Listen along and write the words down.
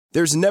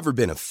There's never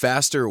been a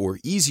faster or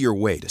easier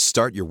way to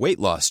start your weight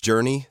loss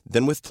journey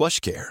than with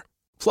PlushCare.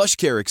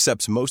 PlushCare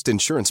accepts most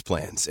insurance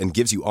plans and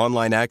gives you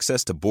online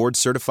access to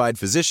board-certified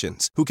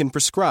physicians who can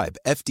prescribe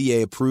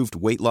FDA-approved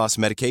weight loss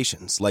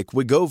medications like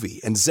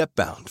Wegovy and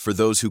Zepbound for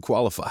those who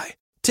qualify.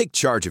 Take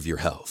charge of your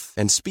health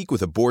and speak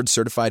with a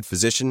board-certified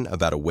physician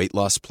about a weight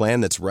loss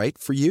plan that's right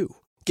for you.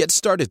 Get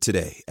started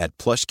today at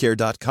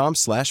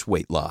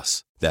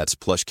plushcare.com/weight-loss. That's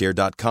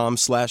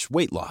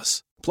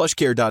plushcare.com/weight-loss.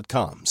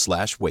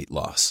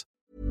 plushcare.com/weight-loss.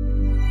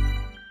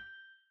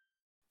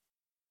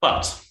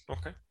 But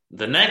Okay.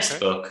 the next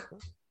book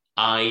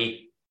I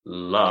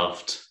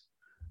loved.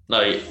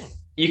 Now,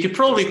 you could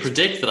probably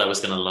predict that I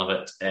was going to love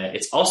it.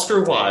 It's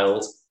Oscar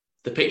Wilde,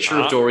 The Picture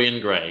of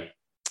Dorian Gray.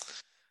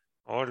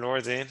 Oh,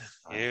 Lord, Dean.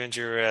 You and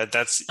your,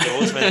 that's the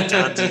ultimate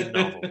dandy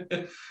novel.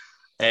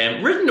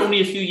 Written only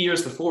a few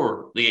years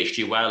before the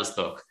H.G. Wells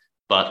book,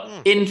 but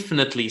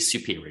infinitely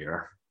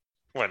superior.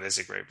 Well, it's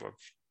a great book.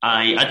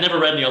 I'd never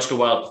read any Oscar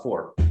Wilde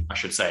before, I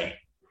should say.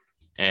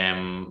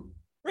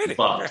 Really?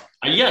 But,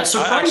 yeah,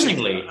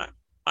 surprisingly.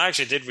 I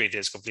actually did read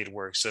his complete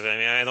work. So, I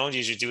mean, I don't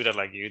usually do that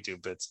like you do,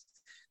 but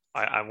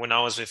I when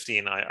I was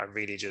 15, I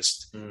really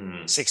just,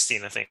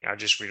 16, I think, I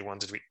just really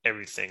wanted to read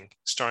everything,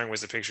 starting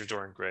with The Picture of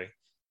Dorian Gray.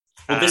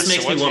 Well, this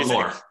makes me want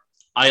more.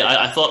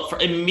 I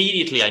thought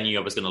immediately I knew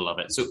I was going to love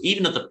it. So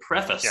even at the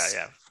preface,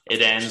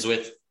 it ends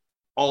with,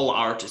 all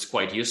art is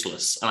quite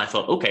useless. And I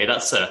thought, okay,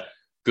 that's a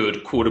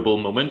good quotable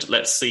moment.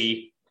 Let's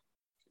see,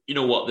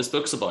 what this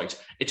book's about.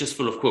 It's just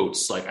full of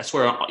quotes. Like, I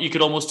swear, you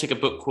could almost take a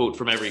book quote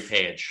from every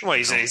page. Well,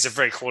 he's a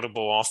very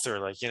quotable author.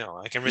 Like,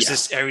 I can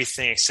resist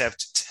everything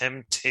except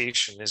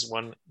temptation is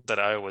one that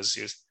I always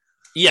use.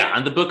 Yeah,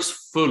 and the book's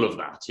full of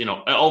that.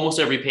 Almost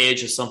every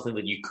page is something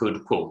that you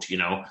could quote,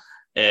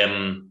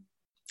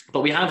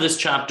 But we have this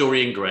chap,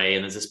 Dorian Gray,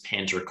 and there's this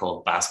painter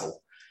called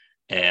Basil.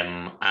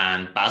 And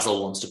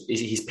Basil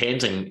he's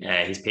painting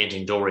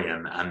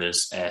Dorian, and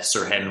there's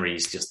Sir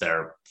Henry's just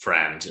their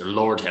friend, or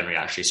Lord Henry,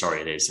 actually,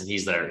 sorry, it is. And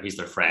he's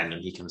their friend,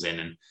 and he comes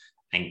in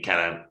and kind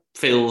of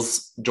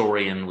fills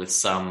Dorian with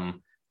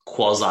some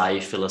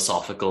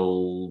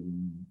quasi-philosophical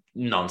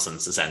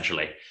nonsense,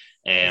 essentially.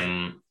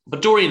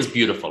 But Dorian's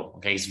beautiful,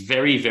 okay? He's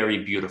very,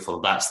 very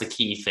beautiful. That's the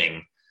key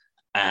thing.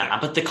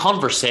 But the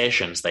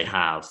conversations they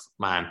have,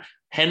 man,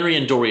 Henry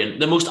and Dorian,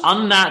 the most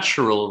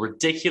unnatural,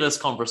 ridiculous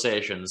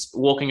conversations,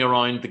 walking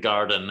around the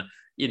garden,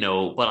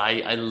 but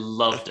I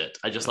loved it.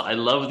 I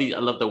love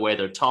the way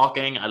they're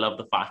talking. I love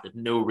the fact that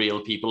no real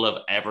people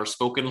have ever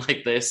spoken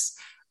like this.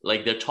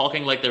 Like, they're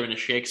talking like they're in a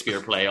Shakespeare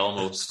play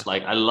almost.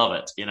 Like, I love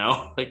it,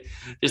 like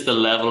just the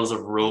levels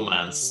of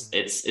romance.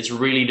 It's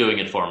really doing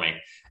it for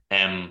me.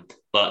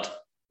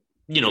 But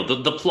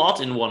the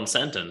plot in one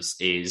sentence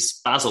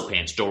is Basil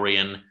paints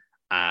Dorian,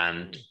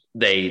 and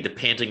the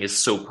painting is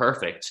so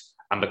perfect.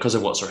 And because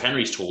of what Sir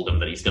Henry's told him,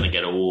 that he's going to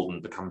get old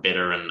and become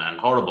bitter and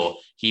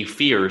horrible, he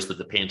fears that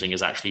the painting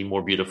is actually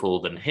more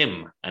beautiful than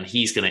him, and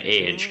he's going to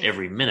age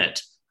every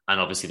minute. And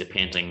obviously the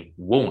painting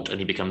won't, and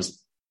he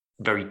becomes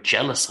very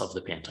jealous of the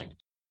painting.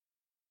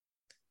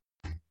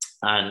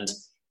 And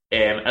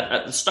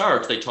at the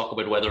start, they talk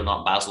about whether or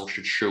not Basil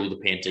should show the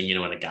painting, in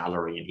a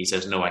gallery. And he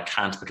says, no, I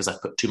can't, because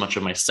I've put too much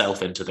of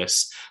myself into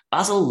this.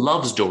 Basil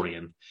loves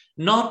Dorian,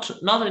 not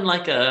in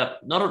like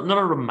not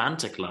a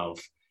romantic love.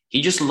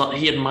 He just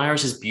he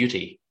admires his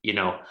beauty,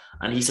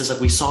 and he says,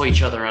 like, we saw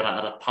each other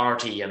at a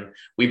party, and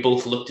we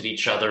both looked at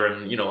each other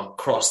and,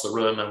 across the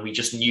room, and we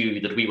just knew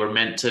that we were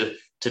meant to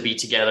be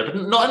together, but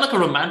not in like a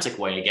romantic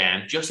way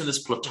again, just in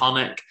this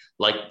platonic,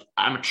 like,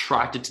 I'm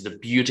attracted to the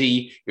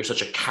beauty. You're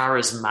such a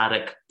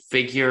charismatic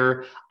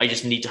figure. I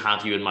just need to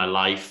have you in my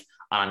life,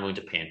 and I'm going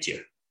to paint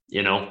you,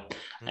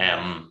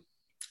 and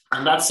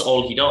that's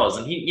all he does.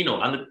 And he,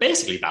 and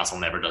basically Basil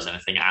never does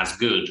anything as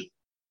good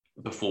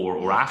before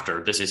or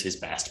after. This is his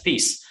best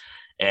piece.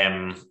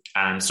 And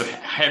so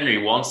Henry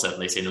wants it,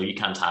 and they say, no, you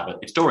can't have it.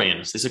 It's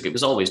Dorian's. It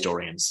was always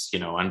Dorian's,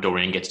 and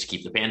Dorian gets to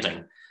keep the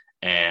painting.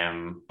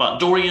 But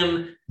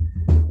Dorian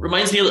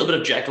reminds me a little bit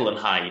of Jekyll and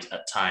Hyde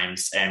at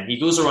times. He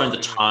goes around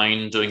the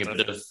town doing a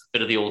bit of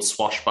the old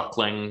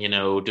swashbuckling,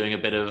 doing a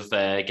bit of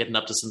getting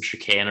up to some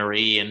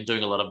chicanery and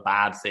doing a lot of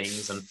bad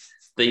things. And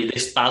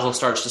this Basil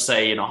starts to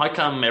say, how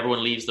come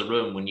everyone leaves the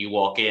room when you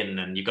walk in,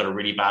 and you've got a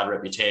really bad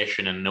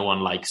reputation and no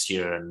one likes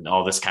you, and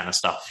all this kind of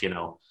stuff,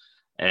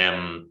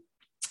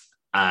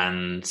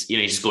 and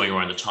he's just going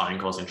around the town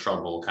causing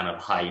trouble, kind of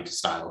Hyde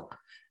style.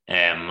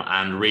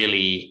 And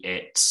really,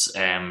 it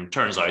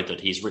turns out that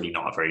he's really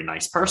not a very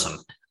nice person,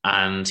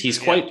 and he's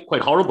quite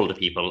horrible to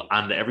people.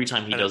 And every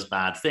time he does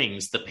bad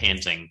things, the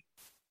painting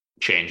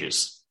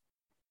changes.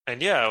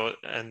 And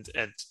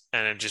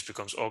and it just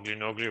becomes uglier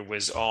and uglier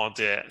with all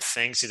the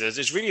things he does.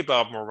 It's really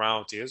about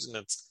morality, isn't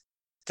it?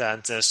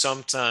 That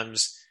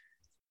sometimes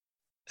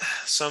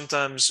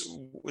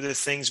the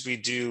things we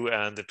do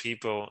and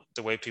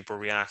the way people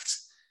react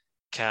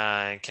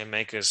can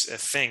make us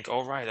think,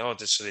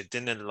 so they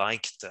didn't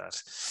like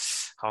that.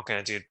 how can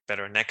I do it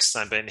better next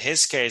time? But in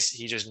his case,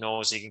 he just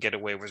knows he can get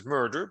away with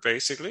murder,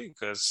 basically,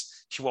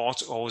 because he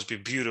wants to always be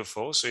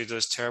beautiful. So he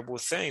does terrible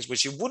things,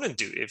 which he wouldn't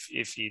do if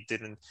he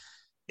didn't,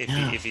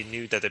 if he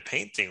knew that the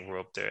painting were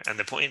up there. And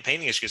the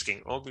painting is just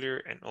getting uglier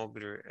and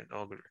uglier and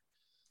uglier.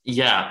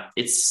 Yeah,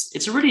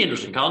 it's a really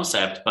interesting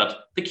concept, but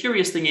the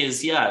curious thing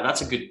is, yeah,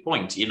 that's a good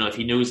point. You know, if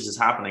he knows this is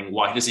happening,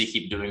 why does he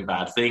keep doing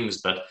bad things?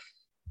 But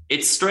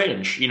it's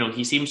strange. You know,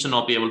 he seems to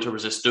not be able to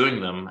resist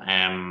doing them,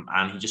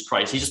 and he just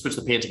puts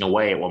the painting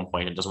away at one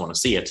point and doesn't want to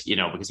see it, you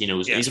know, because he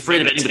knows he's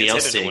afraid of anybody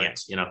else seeing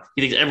it. You know,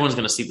 he thinks everyone's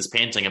going to see this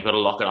painting. I've got to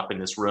lock it up in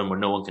this room where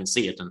no one can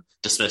see it and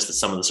dismiss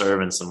some of the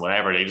servants and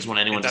whatever. They just want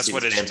anyone to see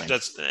this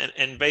painting.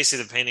 And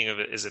basically the painting of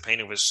it is a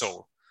painting of his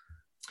soul.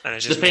 And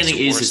it just the painting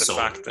is his soul.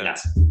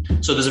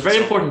 So there's a very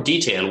important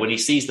detail when he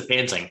sees the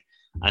painting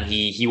and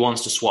he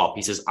wants to swap.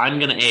 He says, I'm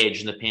going to age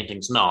and the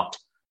painting's not.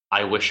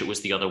 I wish it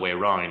was the other way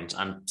around.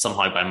 And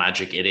somehow by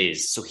magic it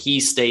is. So he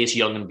stays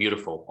young and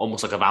beautiful,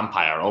 almost like a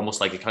vampire, almost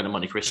like a Count of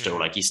Monte Cristo.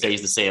 Like he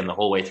stays the same the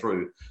whole way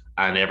through.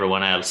 And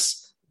everyone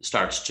else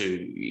starts to,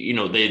 you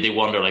know, they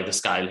wonder, like,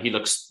 this guy, he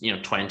looks, you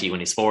know, 20 when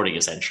he's 40,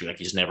 essentially, like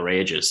he just never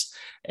ages.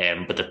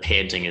 But the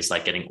painting is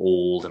like getting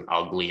old and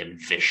ugly and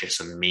vicious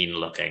and mean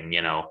looking,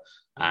 you know.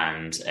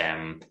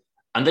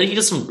 And then he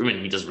does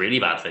he does really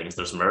bad things.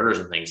 There's murders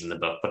and things in the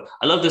book. But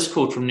I love this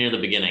quote from near the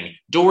beginning.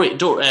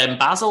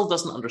 Basil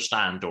doesn't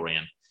understand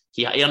Dorian.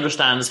 He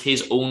understands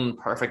his own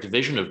perfect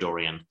vision of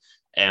Dorian,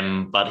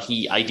 but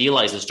he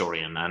idealizes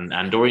Dorian.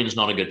 And Dorian's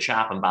not a good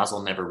chap, and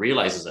Basil never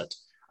realizes it.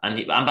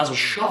 And Basil's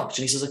shocked,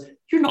 and he says,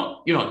 "You're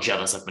not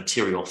jealous of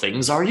material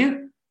things, are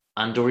you?"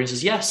 And Dorian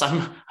says, "Yes,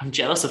 I'm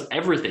jealous of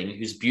everything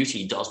whose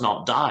beauty does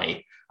not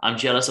die. I'm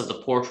jealous of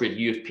the portrait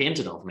you have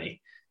painted of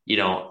me." You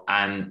know,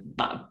 and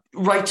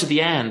right to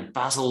the end,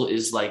 Basil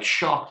is like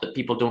shocked that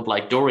people don't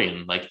like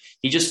Dorian. Like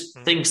he just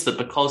thinks that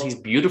because he's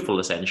beautiful,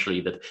 essentially,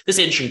 that this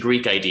ancient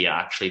Greek idea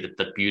actually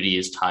that beauty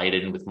is tied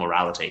in with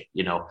morality,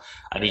 you know,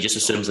 and he just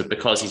assumes that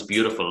because he's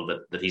beautiful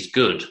that he's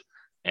good,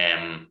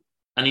 and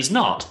he's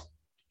not.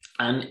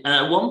 And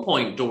at one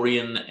point,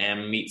 Dorian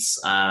meets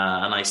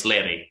a nice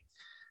lady,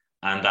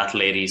 and that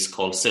lady's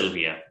called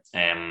Sylvia.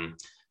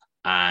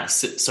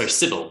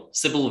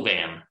 Sybil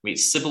Vane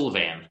meets Sybil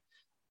Vane.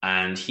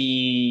 And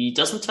he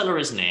doesn't tell her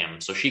his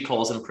name, so she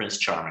calls him Prince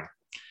Charming,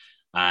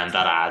 and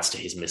that adds to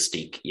his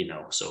mystique, you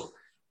know. So,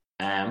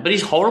 but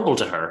he's horrible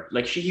to her.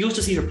 Like he used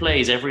to see her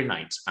plays every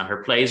night, and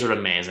her plays are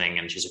amazing,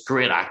 and she's a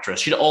great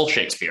actress. She did all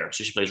Shakespeare,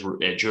 so she plays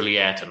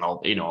Juliet and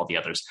all the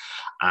others.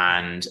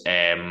 And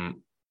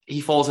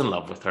he falls in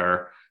love with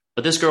her.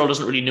 But this girl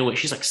doesn't really know it.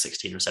 She's like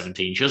 16 or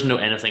 17. She doesn't know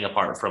anything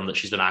apart from that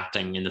she's been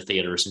acting in the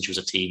theatre since she was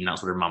a teen.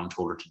 That's what her mum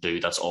told her to do.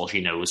 That's all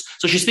she knows.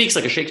 So she speaks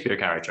like a Shakespeare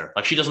character.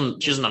 Like she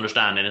doesn't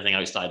understand anything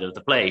outside of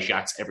the play. She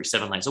acts every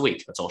 7 nights a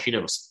week. That's all she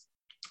knows.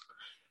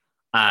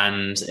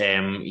 And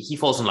he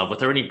falls in love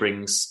with her, and he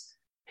brings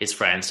his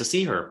friends to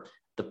see her.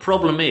 The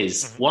problem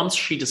is, once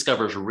she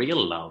discovers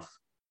real love,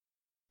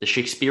 the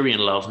Shakespearean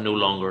love no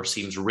longer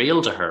seems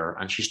real to her,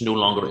 and she's no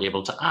longer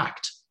able to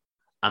act.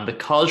 And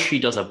because she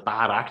does a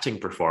bad acting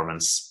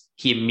performance,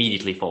 he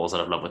immediately falls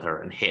out of love with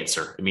her and hates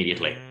her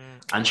immediately.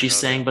 And she's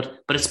saying,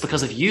 but it's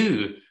because of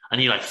you.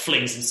 And he like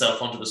flings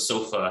himself onto the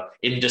sofa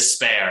in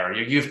despair.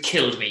 You've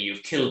killed me.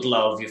 You've killed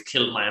love. You've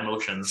killed my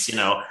emotions. You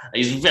know,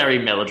 he's very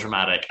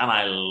melodramatic, and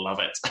I love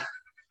it.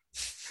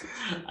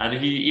 And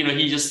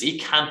he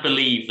can't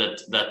believe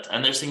that.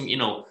 And they're saying, you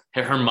know,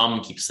 her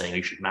mum keeps saying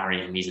you should marry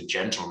him. He's a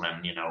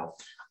gentleman, you know.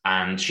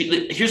 And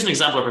here's an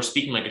example of her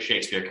speaking like a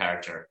Shakespeare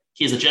character.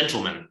 He is a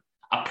gentleman.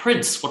 A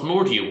prince, what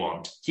more do you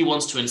want? He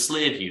wants to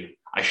enslave you.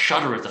 I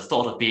shudder at the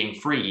thought of being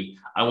free.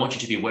 I want you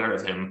to be aware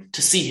of him.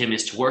 To see him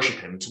is to worship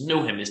him. To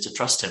know him is to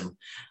trust him.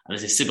 And I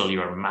say, Sybil,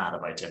 you are mad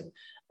about him.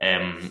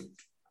 And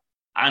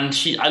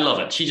I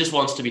love it. She just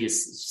wants to be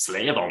his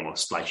slave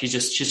almost. Like she's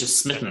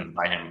just smitten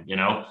by him, you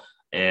know.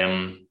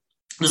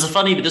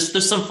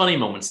 There's some funny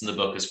moments in the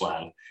book as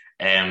well.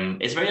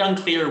 It's very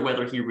unclear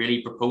whether he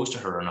really proposed to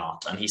her or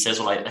not. And he says,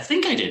 well, I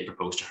think I did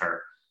propose to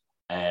her.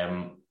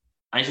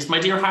 I says, my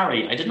dear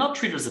Harry, I did not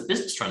treat it as a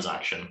business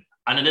transaction,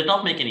 and I did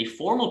not make any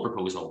formal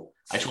proposal.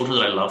 I told her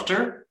that I loved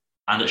her,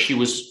 and that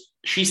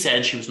she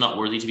said she was not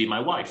worthy to be my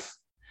wife.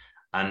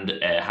 And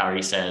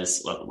Harry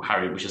says, well,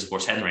 Harry, which is of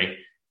course Henry,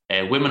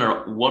 women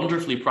are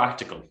wonderfully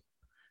practical,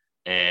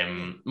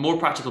 more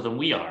practical than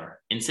we are.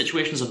 In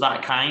situations of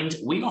that kind,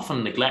 we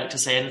often neglect to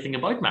say anything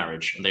about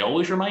marriage, and they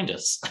always remind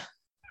us,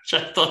 which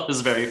I thought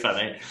was very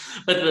funny.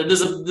 But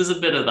there's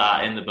a bit of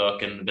that in the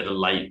book, and a bit of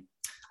light.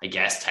 I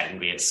guess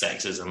technically it's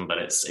sexism, but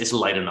it's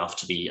light enough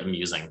to be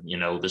amusing. You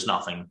know, there's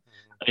nothing.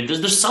 I mean,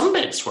 there's some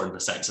bits where the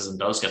sexism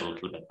does get a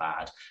little bit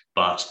bad,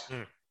 but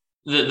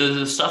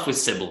the stuff with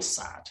Sybil's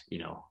sad. You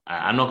know,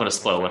 I'm not going to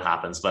spoil what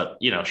happens, but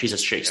you know, she's a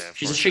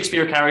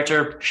Shakespeare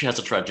character. She has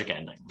a tragic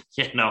ending.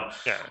 You know,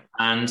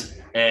 and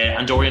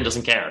Dorian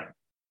doesn't care,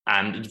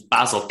 and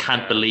Basil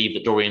can't believe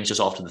that Dorian's just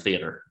off to the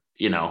theatre.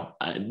 You know,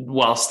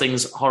 whilst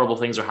horrible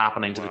things are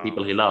happening to the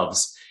people he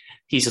loves.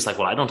 he's just like,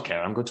 well, I don't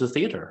care. I'm going to the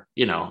theater.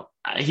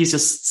 He's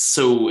just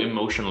so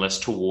emotionless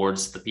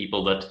towards the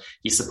people that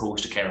he's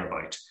supposed to care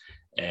about.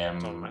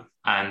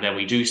 And then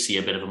we do see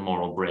a bit of a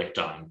moral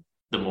breakdown.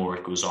 The more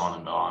it goes on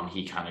and on,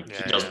 he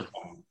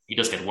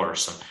does get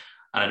worse.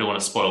 And I don't want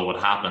to spoil what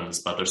happens,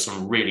 but there's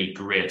some really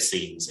great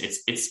scenes.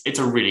 It's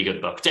a really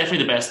good book.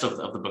 Definitely the best of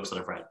the books that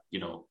I've read.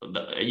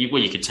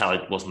 You could tell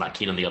I wasn't that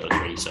keen on the other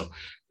three, so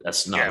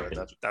that's not. Yeah,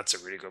 but that's a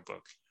really good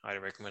book.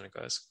 I'd recommend it,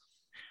 guys.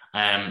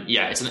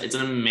 It's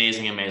an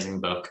amazing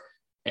book.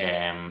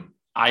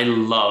 I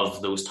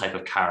love those type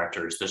of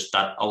characters. There's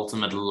that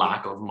ultimate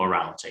lack of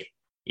morality.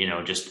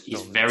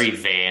 He's very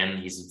vain.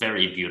 He's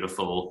very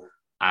beautiful.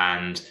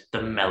 And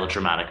the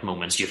melodramatic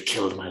moments, you've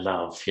killed my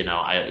love,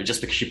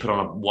 just because you put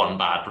on one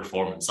bad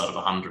performance out of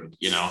 100,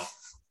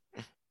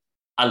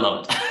 I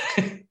love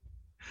it.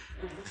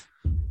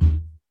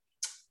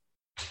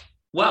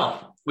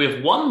 Well, we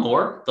have one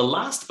more. The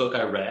last book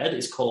I read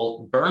is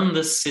called Burn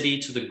the City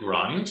to the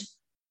Ground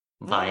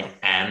by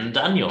Anne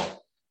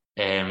Daniel.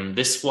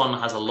 This one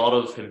has a lot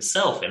of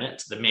himself in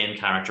it. The main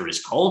character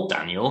is called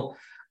Daniel,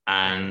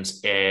 and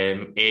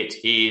it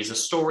is a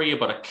story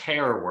about a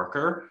care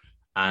worker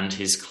and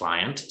his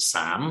client,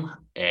 Sam,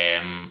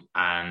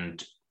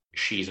 and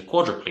she's a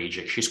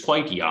quadriplegic. She's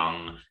quite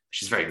young.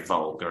 She's very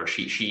vulgar.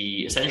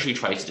 She essentially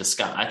tries to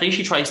discuss. I think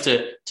she tries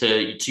to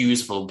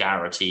use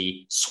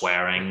vulgarity,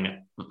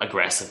 swearing,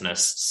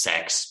 aggressiveness,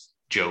 sex,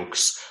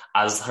 jokes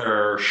as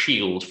her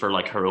shield for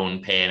like her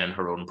own pain and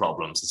her own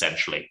problems,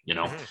 essentially.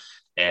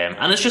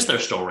 And it's just their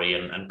story,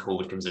 and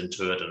COVID comes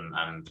into it,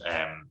 and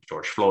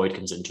George Floyd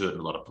comes into it,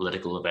 and a lot of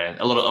political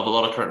events, a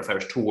lot of current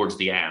affairs towards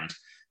the end.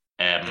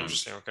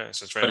 Interesting. Okay,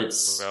 so it's very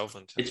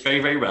relevant. It's very,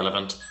 very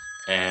relevant,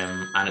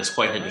 and it's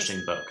quite an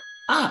interesting book.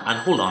 And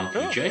hold on,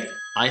 PJ.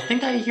 I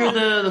think I hear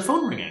the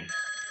phone ringing.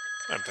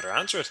 I better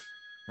answer it.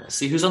 Let's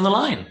see who's on the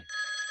line.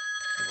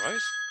 Right.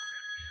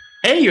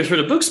 Hey, you're through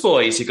the Books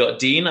Boys. You got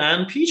Dean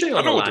and PJ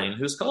on the line.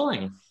 Who's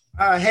calling?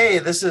 Hey,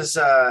 this is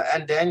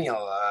Anne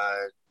Daniel.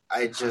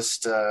 I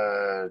just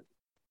I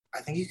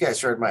think you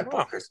guys read my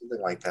book or something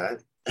like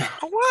that.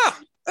 Oh wow.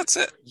 That's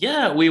it.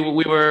 Yeah, we were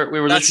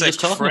literally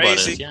just talking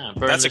about it. Yeah,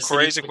 that's a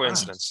crazy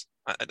coincidence.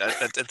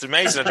 It's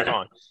amazing that you're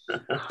gone.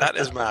 That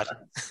is mad.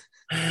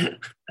 How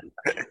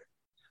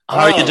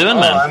are you doing,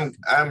 man?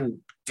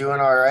 I'm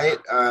doing all right.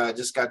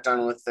 Just got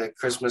done with the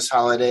Christmas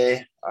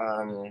holiday.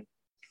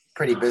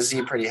 Pretty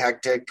busy, pretty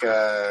hectic,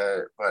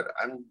 but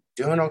I'm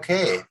doing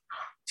okay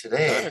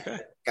today. Okay.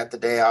 Got the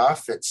day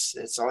off.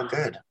 It's all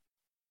good.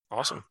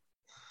 Awesome.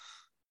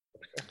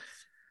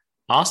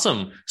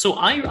 So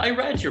I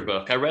read your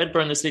book. I read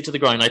Burn the City to the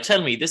Ground. Now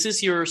tell me, this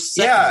is your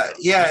second book,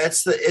 right?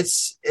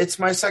 It's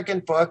my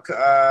second book.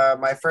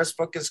 My first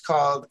book is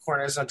called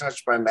Corners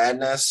Untouched by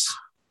Madness.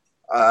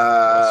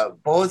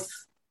 Both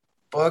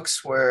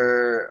books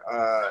were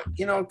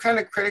kind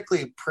of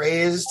critically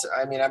praised.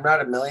 I mean, I'm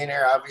not a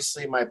millionaire,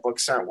 obviously my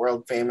books aren't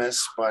world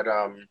famous, but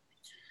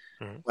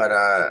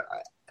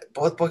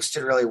both books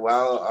did really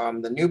well.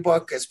 The new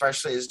book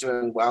especially is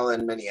doing well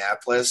in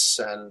Minneapolis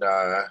and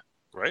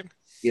right.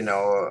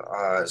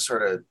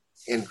 Sort of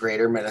in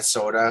greater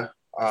Minnesota,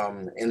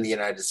 in the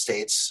United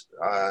States.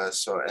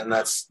 That's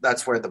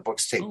where the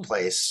books take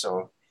place.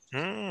 So,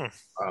 yeah.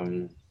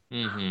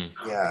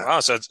 Wow.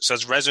 So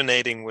it's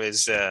resonating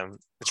with the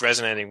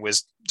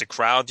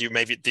crowd.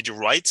 Did you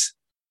write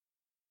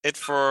it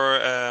for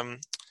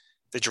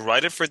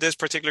this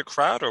particular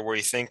crowd, or were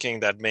you thinking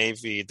that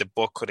maybe the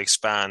book could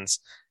expand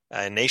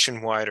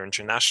nationwide or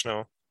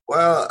international?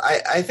 Well,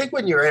 I think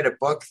when you write a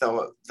book,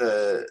 though,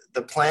 the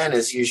plan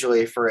is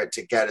usually for it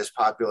to get as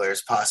popular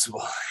as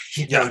possible.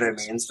 You know what I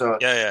mean? So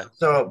yeah.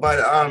 So, but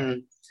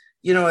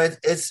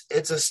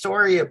it's a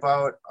story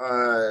about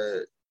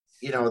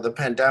the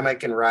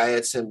pandemic and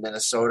riots in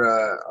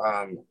Minnesota.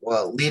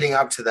 Leading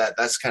up to that,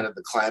 that's kind of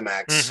the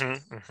climax.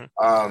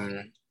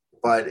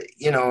 But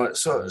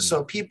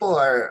so people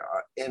are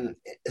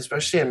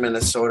especially in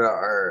Minnesota,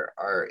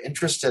 are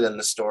interested in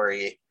the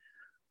story.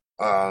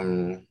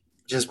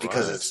 Just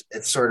because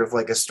it's sort of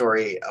like a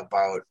story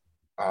about,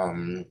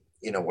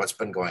 what's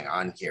been going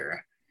on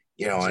here,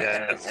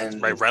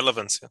 and right,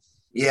 relevance.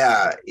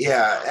 Yeah.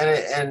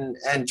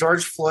 And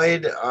George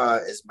Floyd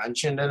is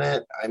mentioned in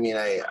it. I mean,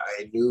 I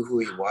knew who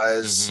he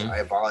was. Mm-hmm.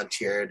 I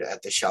volunteered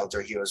at the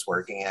shelter he was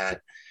working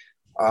at.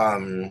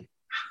 So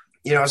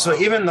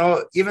even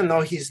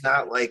though he's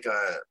not like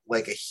a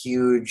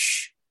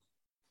huge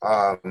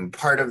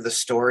part of the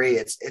story,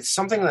 it's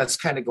something that's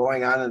kind of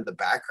going on in the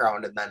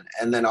background, and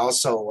then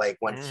also like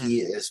when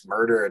he is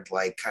murdered,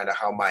 like kind of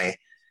how my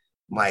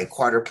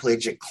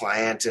quadriplegic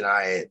client and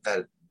I,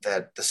 that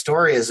the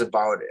story is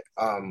about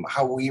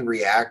how we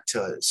react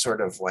to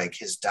sort of like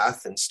his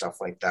death and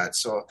stuff like that.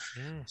 So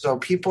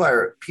people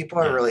are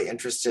really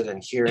interested in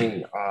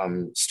hearing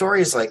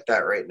stories like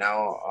that right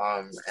now,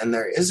 and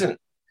there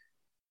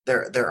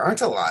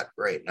aren't a lot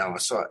right now.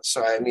 So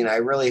I mean, I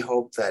really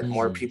hope that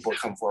more people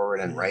come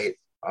forward and write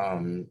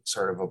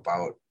sort of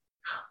about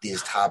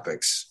these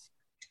topics.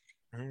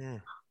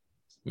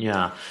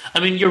 Yeah, I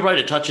mean, you're right.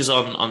 It touches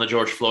on the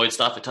George Floyd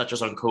stuff. It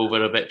touches on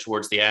COVID a bit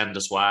towards the end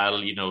as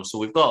well. So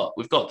we've got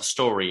the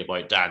story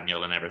about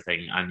Daniel and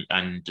everything,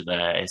 and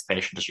his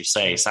patient, as you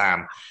say,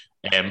 Sam.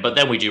 But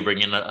then we do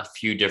bring in a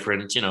few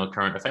different,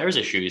 current affairs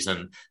issues,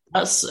 and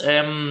that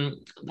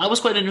was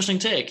quite an interesting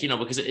take,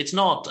 because it's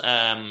not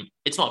a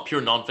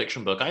pure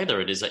nonfiction book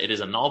either. It is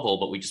a novel,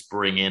 but we just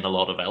bring in a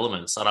lot of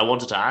elements. And I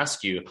wanted to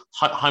ask you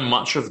how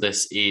much of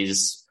this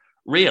is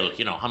real,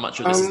 how much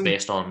of this is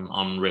based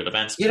on real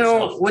events.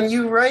 When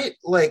you write,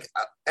 like,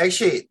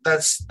 actually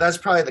that's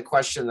probably the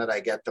question that I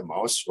get the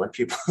most when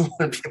people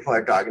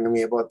are talking to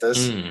me about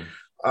this.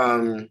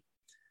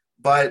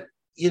 But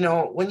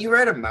when you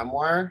write a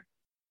memoir,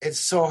 it's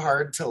so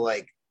hard to,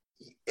 like,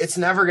 it's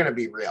never going to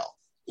be real,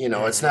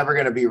 it's never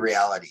going to be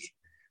reality,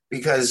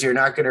 because you're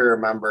not going to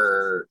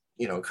remember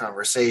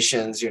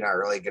conversations. You're not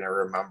really going to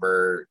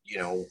remember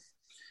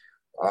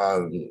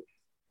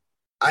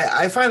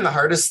I find the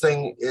hardest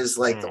thing is,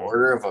 like, the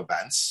order of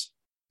events,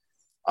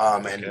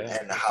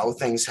 and how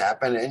things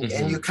happen.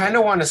 And you kind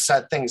of want to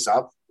set things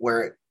up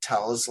where it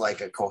tells,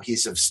 like, a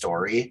cohesive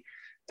story,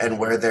 and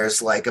where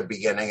there's, like, a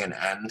beginning and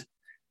end.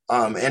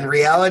 And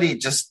reality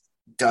just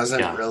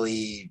doesn't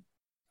really,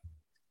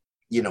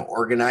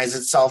 organize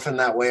itself in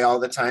that way all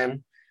the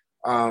time.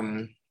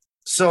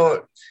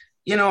 So,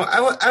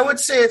 I would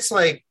say it's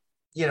like,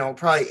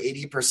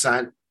 probably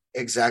 80%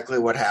 exactly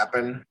what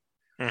happened.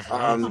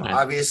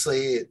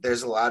 Obviously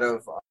there's a lot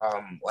of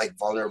like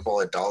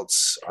vulnerable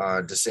adults,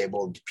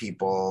 disabled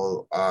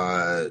people,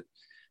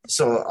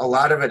 so a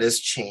lot of it is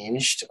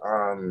changed,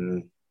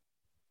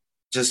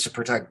 just to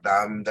protect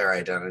them, their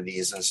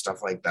identities and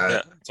stuff like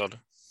that.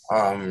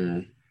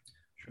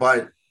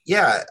 But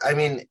yeah, I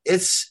mean,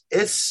 it's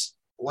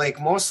like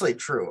mostly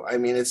true. I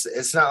mean,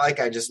 it's not like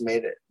I just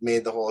made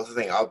the whole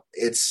thing up.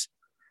 It's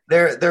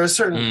there are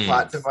certain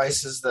plot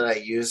devices that I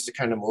use to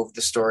kind of move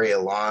the story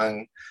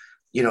along.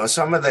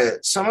 Some of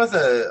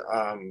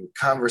the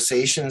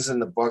conversations in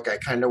the book I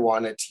kind of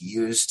wanted to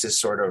use to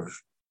sort of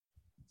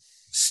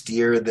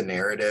steer the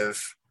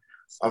narrative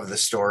of the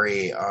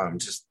story,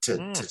 just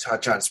to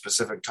touch on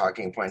specific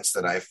talking points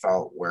that I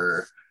felt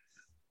were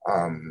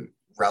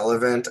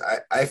relevant.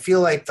 I feel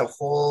like the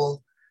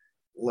whole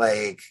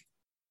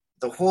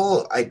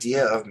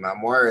idea of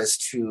memoir is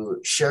to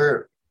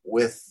share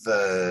with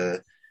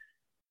the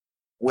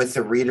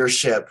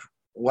readership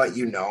what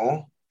you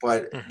know,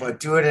 but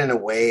do it in a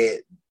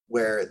way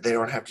where they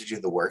don't have to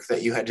do the work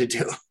that you had to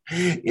do,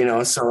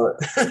 so.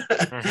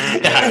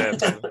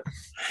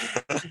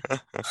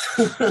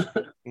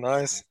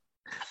 Nice.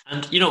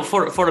 And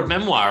for a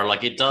memoir,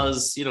 like, it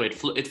does,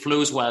 it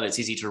flows well. It's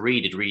easy to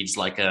read. It reads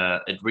like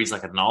a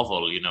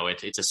novel.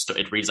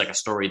 It reads like a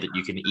story that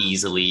you can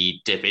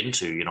easily dip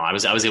into. I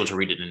was able to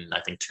read it in,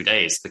 I think, 2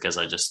 days, because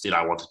I just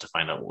I wanted to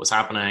find out what was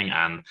happening,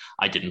 and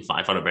I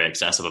found it very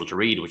accessible to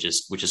read, which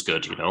is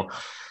good.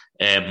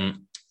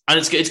 And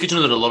it's good to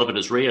know that a lot of it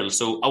is real.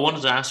 So I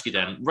wanted to ask you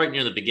then, right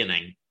near the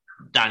beginning,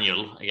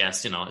 Daniel, I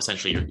guess,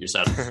 essentially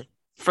yourself,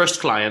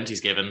 first client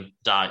he's given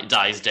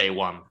dies day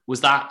one.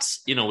 Was that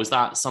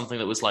something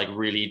that was, like,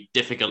 really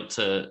difficult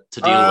to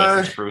deal with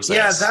in the process?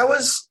 Yeah, that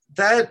was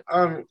that.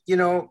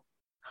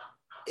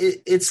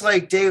 It's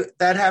like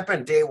that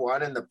happened day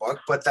one in the book,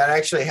 but that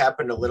actually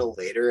happened a little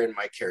later in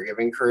my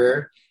caregiving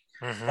career.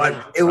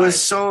 But it was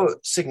so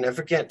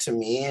significant to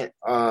me,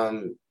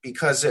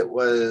 because it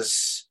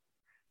was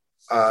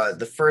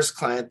the first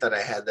client that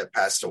I had that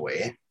passed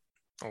away.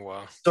 Oh,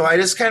 wow. So I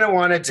just kind of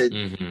wanted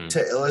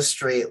to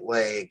illustrate,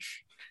 like,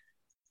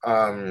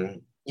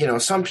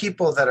 some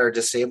people that are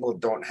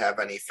disabled don't have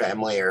any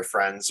family or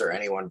friends or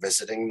anyone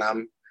visiting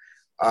them.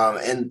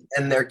 And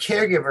their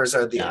caregivers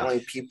are the only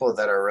people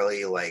that are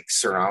really, like,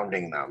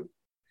 surrounding them.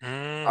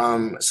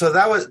 So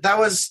that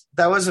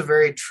was a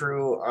very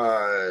true,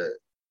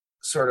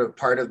 sort of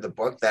part of the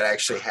book that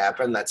actually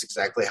happened. That's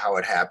exactly how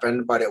it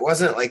happened, but it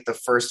wasn't, like, the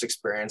first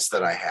experience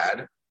that I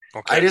had.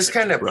 Okay. I just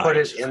kind of put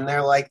it in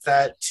there like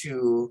that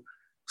to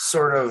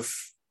sort of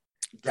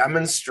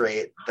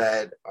demonstrate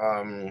that,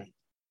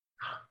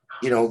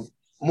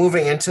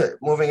 moving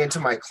into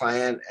my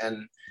client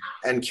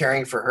and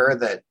caring for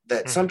her,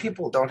 that some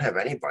people don't have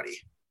anybody,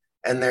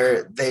 and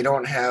they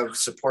don't have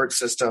support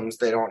systems.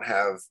 They don't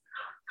have,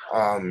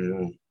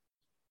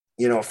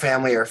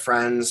 family or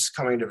friends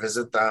coming to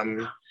visit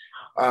them.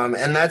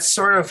 And that's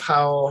sort of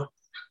how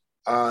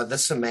the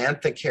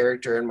Samantha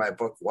character in my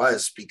book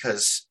was,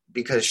 because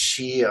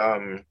she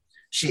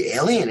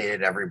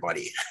alienated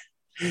everybody.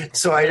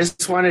 So I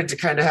just wanted to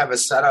kind of have a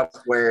setup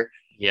where,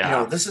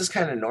 this is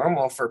kind of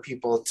normal for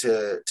people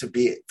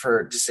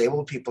for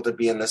disabled people to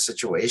be in this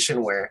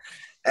situation where,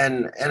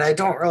 and I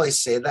don't really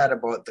say that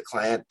about the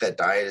client that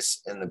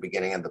dies in the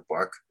beginning of the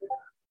book.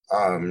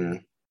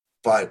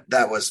 But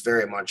that was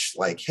very much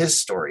like his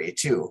story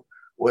too,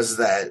 was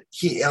that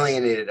he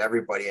alienated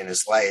everybody in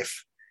his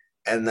life,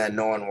 and then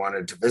no one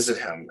wanted to visit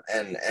him.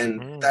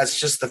 And that's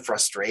just the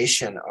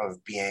frustration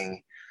of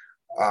being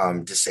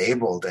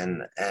disabled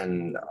and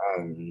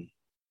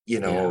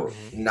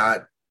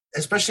not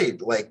especially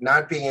like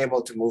not being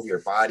able to move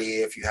your body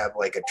if you have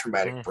like a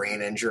traumatic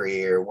brain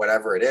injury or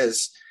whatever it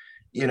is,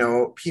 you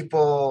know,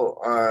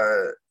 people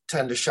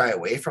tend to shy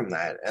away from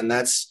that. And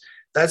that's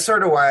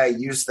sort of why I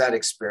use that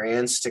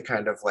experience to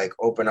kind of like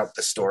open up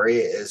the story,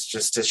 is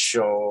just to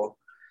show.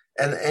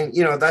 And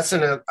you know, that's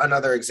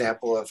another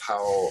example of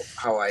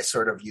how I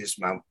sort of use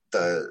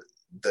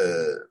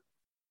the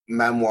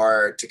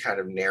memoir to kind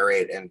of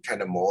narrate and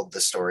kind of mold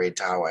the story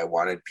to how I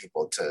wanted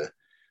people to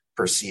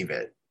perceive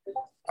it.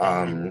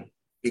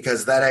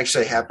 Because that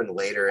actually happened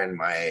later in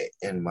my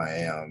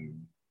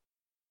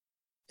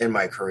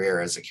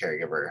career as a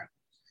caregiver.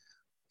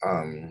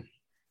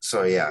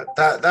 So yeah,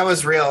 that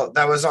was real.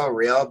 That was all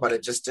real, but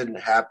it just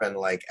didn't happen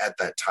like at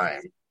that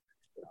time.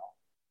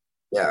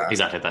 Yeah,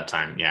 exactly at that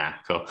time. Yeah,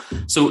 cool.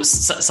 So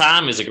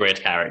Sam is a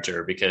great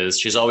character because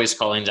she's always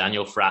calling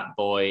Daniel frat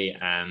boy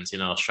and, you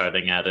know,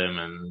 shouting at him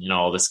and, you know,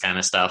 all this kind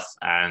of stuff.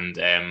 And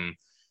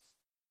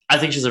I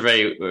think she's a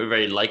very,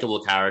 very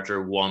likable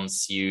character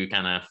once you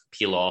kind of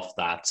peel off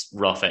that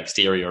rough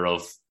exterior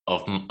of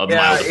mild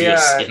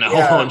abuse, you know,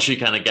 once you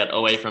kind of get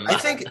away from that. I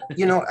think,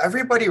 you know,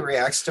 everybody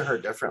reacts to her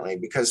differently,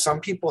 because some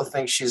people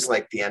think she's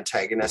like the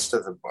antagonist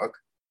of the book,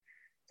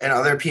 and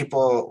other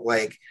people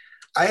like,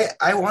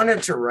 I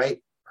wanted to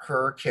write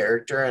her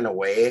character in a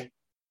way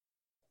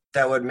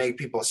that would make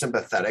people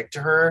sympathetic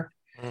to her,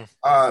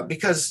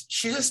 because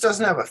she just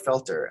doesn't have a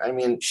filter. I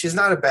mean, she's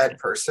not a bad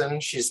person.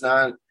 She's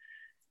not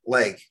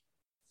like,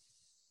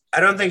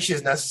 I don't think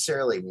she's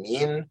necessarily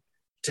mean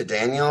to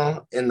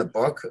Daniel in the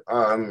book.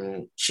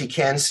 She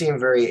can seem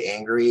very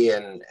angry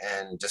and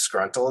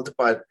disgruntled,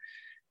 but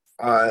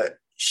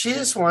she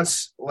just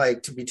wants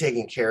like to be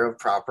taken care of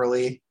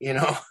properly, you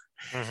know.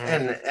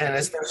 And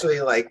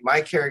especially like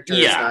my character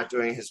is not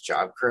doing his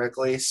job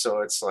correctly, so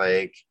it's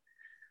like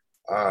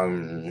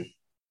and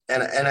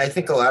I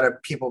think a lot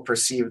of people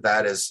perceive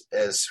that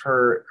as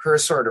her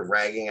sort of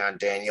ragging on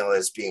Daniel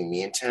as being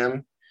mean to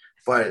him.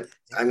 But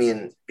I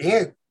mean,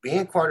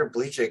 being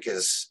quadriplegic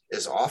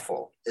is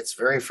awful. It's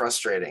very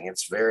frustrating.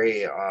 It's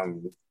very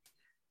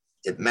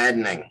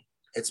maddening.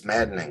 It's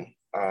maddening.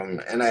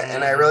 And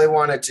I really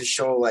wanted to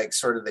show like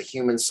sort of the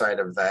human side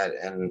of that,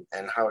 and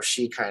how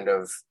she kind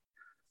of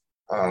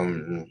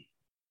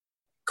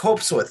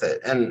copes with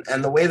it, and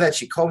the way that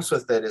she copes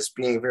with it is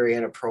being very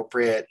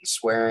inappropriate and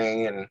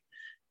swearing and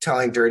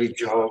telling dirty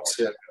jokes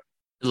and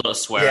a little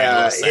swearing, a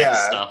little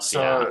sex stuff.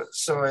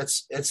 So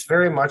it's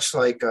very much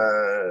like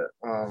I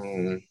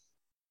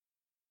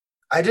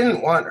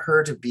didn't want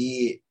her to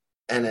be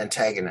an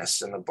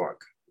antagonist in the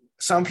book.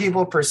 Some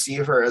people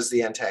perceive her as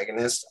the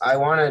antagonist.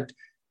 I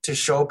to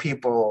show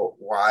people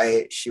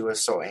why she was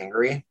so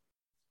angry.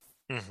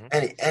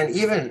 And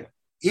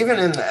even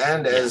in the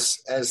end,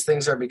 as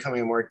things are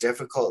becoming more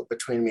difficult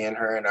between me and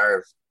her, and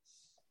our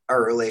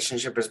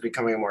relationship is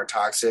becoming more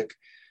toxic,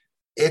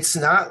 it's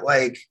not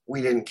like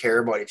we didn't care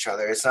about each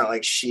other. It's not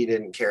like she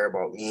didn't care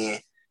about me.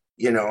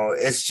 You know,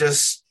 it's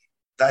just,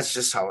 that's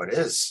just how it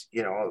is.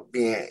 You know,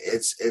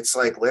 it's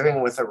like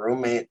living with a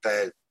roommate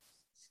that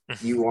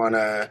you want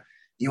to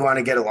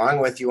get along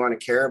with, you want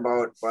to care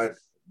about, but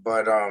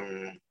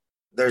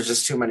there's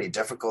just too many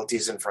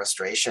difficulties and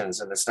frustrations,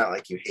 and it's not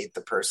like you hate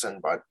the person,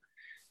 but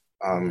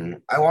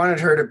I wanted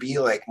her to be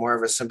like more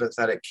of a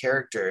sympathetic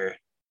character.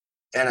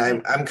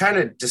 And I'm kind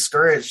of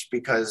discouraged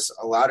because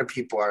a lot of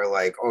people are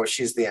like, oh,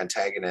 she's the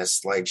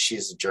antagonist, like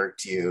she's a jerk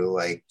to you,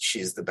 like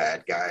she's the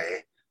bad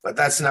guy. But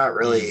that's not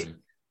really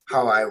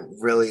how I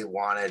really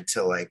wanted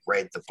to like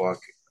write the book,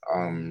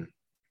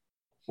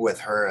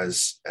 with her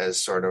as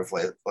sort of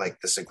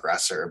like this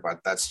aggressor,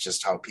 but that's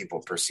just how people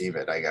perceive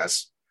it, I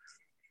guess.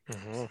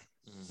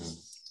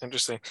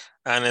 Interesting.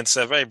 And it's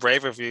very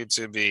brave of you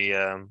to be,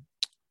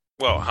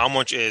 well, how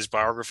much is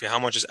biography? How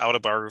much is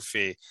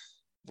autobiography?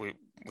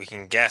 We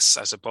can guess,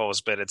 I suppose,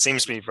 but it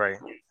seems to be very.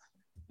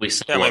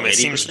 It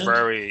seems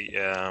very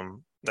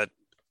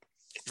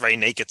very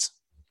naked,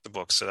 the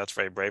book. So that's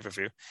very brave of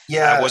you.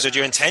 Yeah. Was it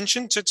your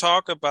intention to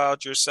talk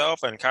about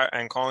yourself and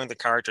calling the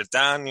character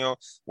Daniel?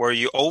 Were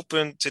you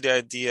open to the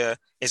idea?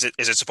 Is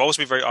it supposed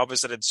to be very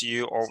obvious that it's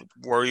you, or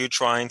were you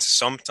trying to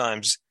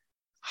sometimes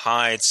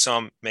hide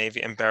some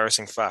maybe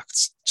embarrassing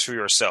facts to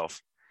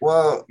yourself?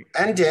 Well,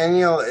 and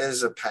Daniel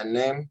is a pen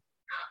name.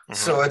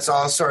 So it's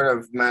all sort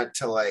of meant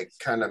to like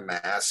kind of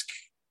mask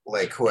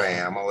like who I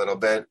am a little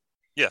bit.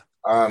 Yeah.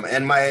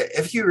 And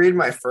if you read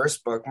my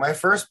first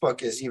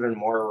book is even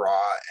more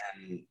raw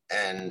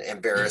and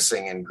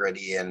embarrassing and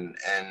gritty and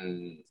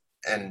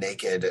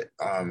naked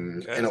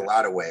in a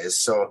lot of ways.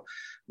 So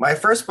my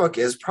first book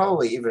is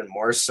probably even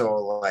more so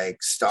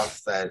like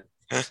stuff that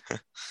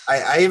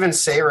I even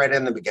say right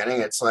in the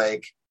beginning, it's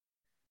like,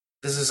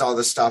 this is all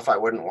the stuff I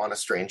wouldn't want a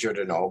stranger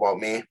to know about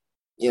me,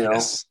 you know?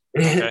 Yes.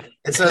 Okay.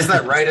 It says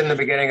that right in the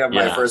beginning of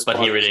my first book.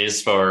 But here it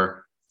is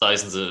for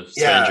thousands of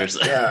strangers.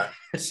 Yeah.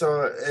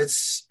 So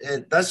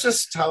that's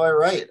just how I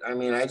write. I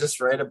mean, I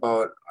just write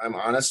I'm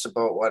honest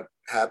about what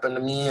happened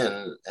to me,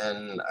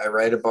 and I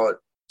write about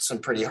some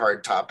pretty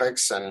hard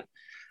topics, and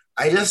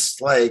I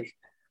just like,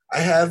 I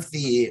have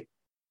the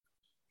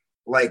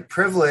like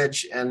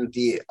privilege and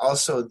the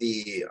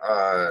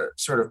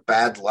sort of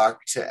bad luck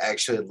to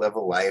actually live a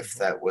life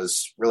that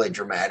was really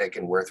dramatic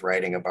and worth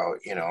writing about,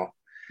 you know.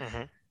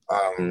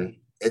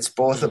 It's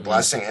both a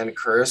blessing and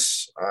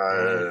curse,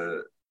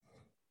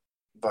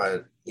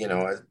 but you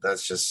know,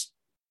 that's just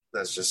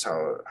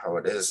how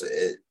it is.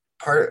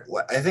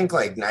 I think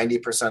like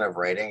 90% of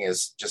writing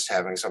is just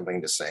having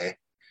something to say,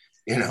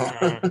 you know.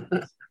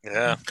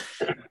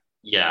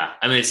 Yeah,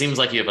 I mean, it seems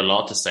like you have a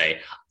lot to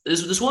say.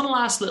 There's one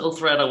last little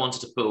thread I wanted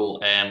to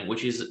pull,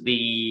 which is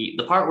the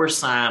part where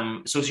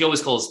Sam. So she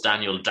always calls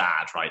Daniel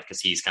Dad, right?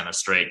 Because he's kind of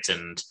strict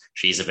and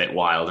she's a bit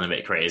wild and a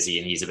bit crazy,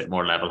 and he's a bit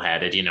more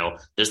level-headed. You know,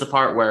 there's the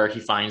part where he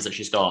finds that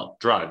she's got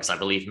drugs, I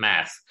believe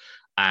meth,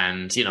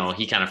 and you know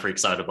he kind of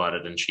freaks out about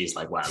it, and she's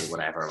like, "Well,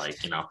 whatever."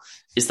 Like, you know,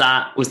 was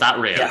that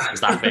real? Yeah.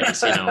 Was that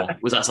based? You know,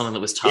 was that something that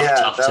was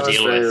tough to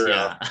deal with? Real.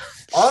 Yeah.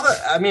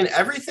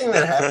 Everything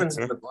that happens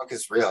in the book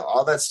is real.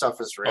 All that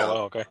stuff is real.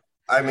 Oh, okay.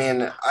 I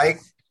mean,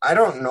 I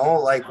don't know.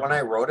 Like when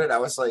I wrote it, I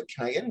was like,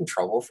 "Can I get in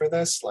trouble for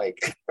this?"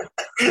 Like,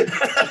 you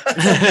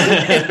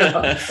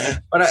know?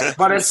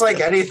 But it's like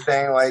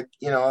anything. Like,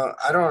 you know,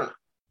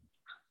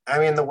 I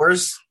mean, the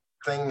worst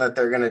thing that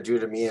they're gonna do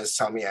to me is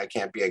tell me I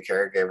can't be a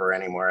caregiver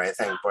anymore. I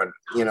think, but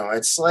you know,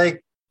 it's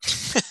like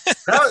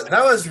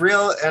that was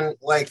real. And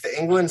like the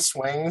England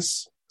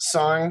Swings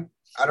song.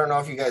 I don't know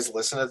if you guys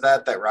listen to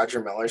that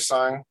Roger Miller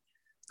song.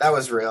 That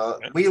was real.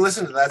 We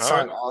listened to that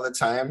song all the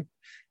time.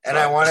 And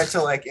I wanted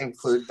to like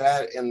include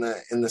that in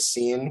the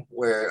scene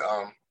where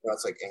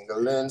it's like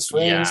England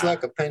swings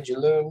like a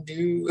pendulum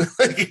do.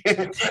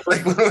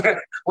 like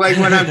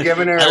when I'm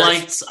giving her.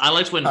 I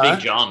liked when Big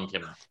John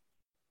came out.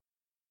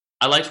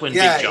 I liked when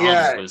Big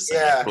John was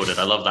quoted.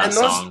 I love that and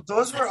song.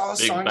 Those were all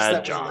songs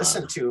that we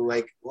listened to.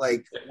 Like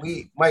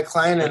my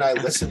client and I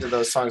listened to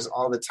those songs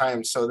all the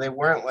time. So they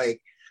weren't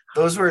like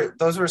those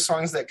were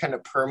songs that kind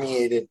of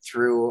permeated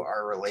through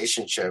our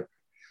relationship.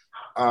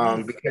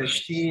 Because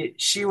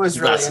she was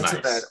really into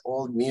that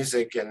old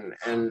music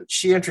and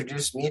she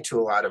introduced me to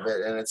a lot of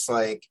it, and it's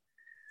like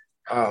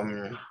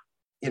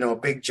you know,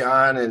 Big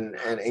John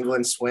and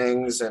England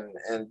Swings and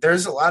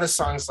there's a lot of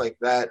songs like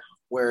that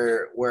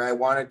where I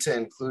wanted to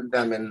include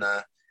them in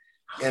the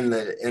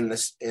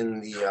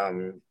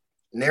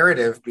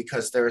narrative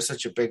because they were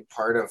such a big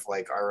part of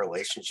like our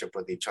relationship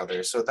with each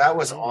other. So that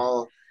was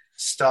all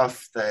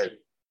stuff that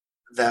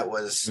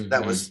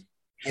was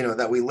you know,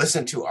 that we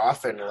listened to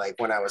often, like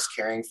when I was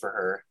caring for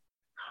her.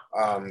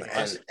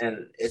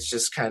 And it's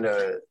just kind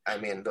of, I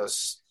mean,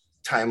 those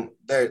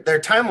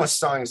they're timeless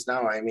songs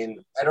now. I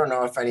mean, I don't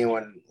know if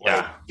anyone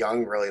like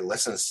young really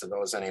listens to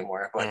those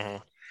anymore,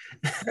 but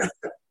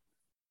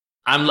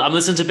I'm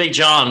listening to Big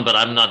John, but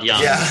I'm not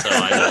young, so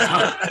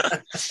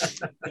I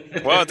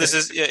don't know. Well, this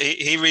is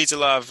he reads a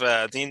lot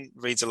of Dean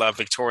reads a lot of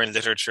Victorian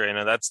literature, you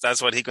know.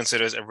 That's what he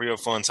considers a real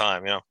fun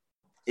time, you know.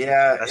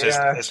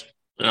 His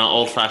you know,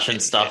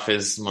 old-fashioned stuff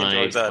is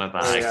my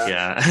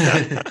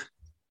bag.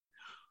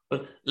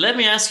 But let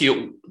me ask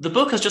you: the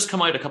book has just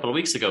come out a couple of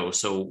weeks ago,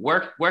 so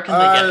where can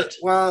they get it?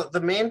 Well,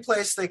 the main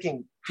place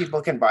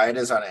people can buy it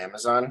is on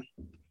Amazon.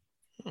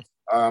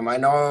 I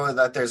know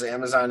that there's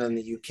Amazon in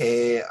the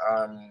UK.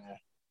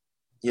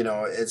 You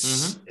know,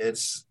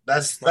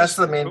 that's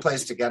the main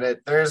place to get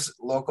it. There's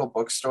local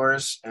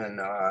bookstores in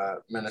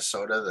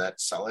Minnesota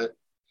that sell it.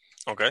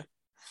 Okay.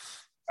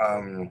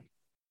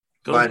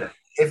 But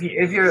if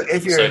you're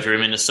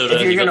in Minnesota,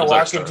 if you're gonna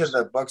walk into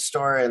the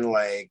bookstore in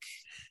like,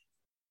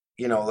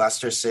 you know,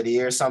 Leicester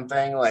City or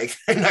something, like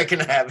they're not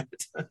gonna have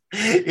it.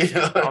 You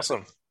know?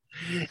 Awesome.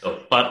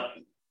 But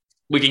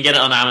we can get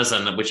it on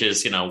Amazon, which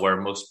is, you know, where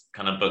most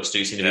kind of books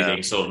do seem to be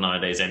being sold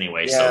nowadays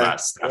anyway. So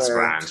that's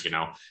grand, you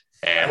know.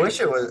 I wish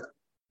it was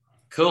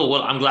cool.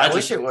 Well, I'm glad. I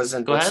wish it was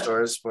in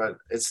bookstores, but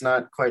it's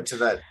not quite to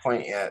that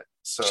point yet.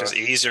 So it's just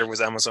easier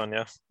with Amazon,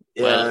 yeah.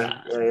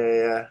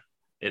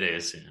 It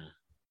is. Yeah.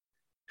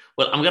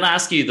 Well, I'm going to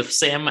ask you the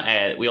same.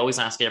 We always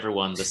ask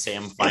everyone the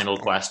same final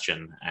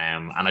question,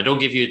 and I don't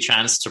give you a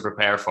chance to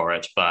prepare for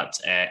it. But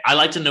I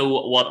like to know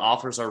what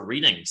authors are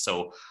reading.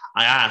 So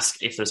I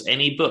ask if there's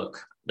any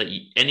book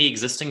any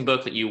existing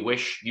book that you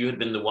wish you had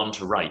been the one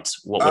to write.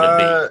 What would it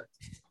be?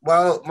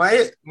 Well,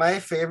 my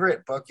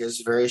favorite book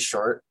is very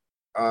short.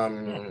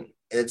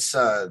 It's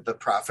The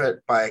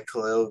Prophet by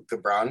Khalil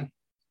Gibran.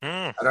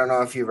 I don't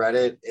know if you read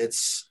it.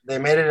 They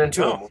made it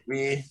into a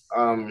movie.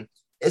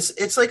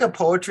 It's like a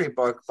poetry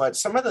book, but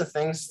some of the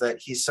things that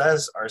he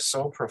says are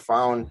so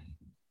profound.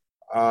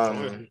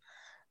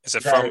 Is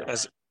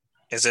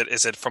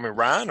it from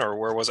Iran, or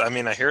where was? I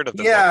mean, I heard of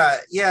the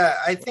book. Yeah.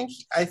 I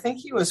think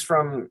he was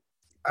from.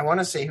 I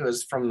want to say he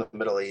was from the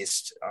Middle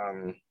East.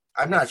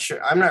 I'm not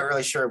sure. I'm not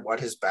really sure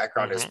what his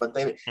background is, but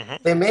they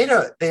made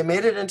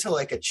it into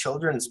like a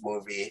children's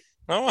movie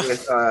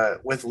with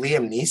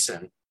Liam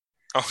Neeson.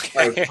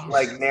 Okay.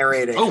 Like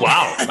narrating. Oh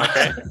wow.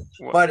 Okay.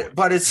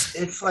 But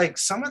it's like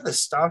some of the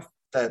stuff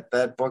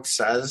that book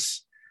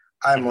says,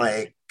 I'm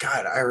like,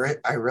 God,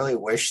 I really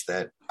wish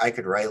that I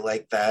could write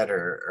like that,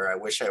 or I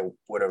wish I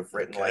would have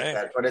written like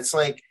that. But it's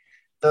like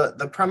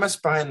the premise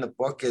behind the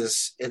book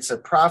is it's a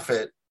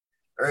prophet,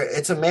 or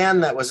it's a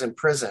man that was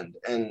imprisoned,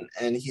 and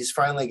he's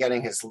finally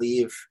getting his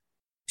leave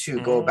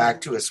to go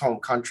back to his home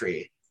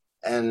country,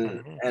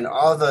 and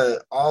all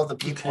the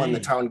people in the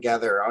town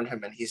gather around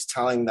him, and he's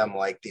telling them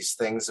like these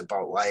things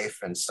about life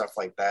and stuff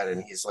like that,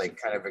 and he's like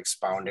kind of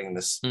expounding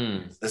this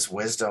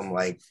wisdom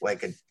like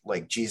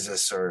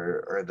Jesus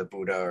or the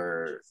Buddha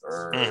or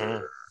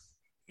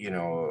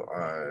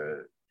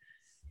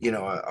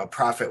a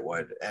prophet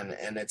would,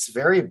 and it's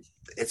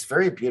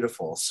very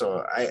beautiful.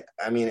 So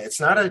I mean it's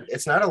not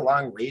a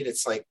long read.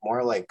 It's like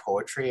more like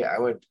poetry. I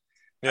would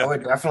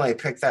definitely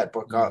pick that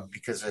book up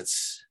because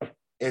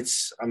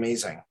it's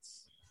amazing.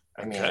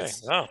 I mean,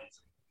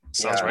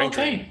 sounds very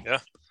intriguing. Yeah,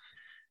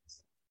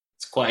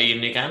 it's quite a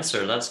unique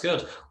answer. That's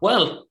good.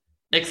 Well,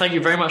 Nick, thank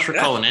you very much for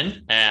calling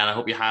in, and I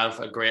hope you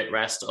have a great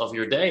rest of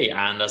your day.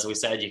 And as we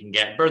said, you can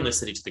get Burn This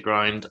City to the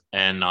Ground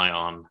and now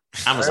on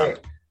Amazon. Right.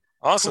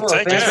 Awesome. Cool.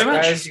 Thanks very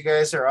much, guys. You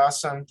guys are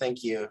awesome.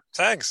 Thank you.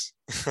 Thanks.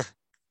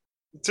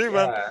 Too,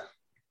 man.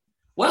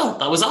 Well,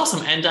 that was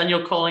awesome. And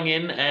Daniel calling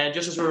in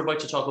just as we were about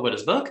to talk about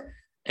his book.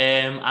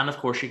 And of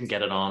course, you can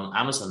get it on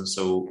Amazon.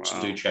 So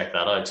do check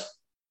that out.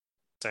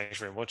 Thanks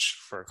very much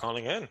for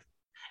calling in.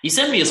 He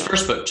sent me his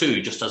first book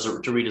too, just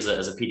to read as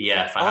a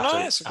PDF.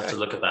 I have to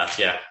look at that.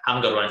 Yeah,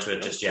 haven't got around to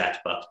it just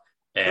yet, but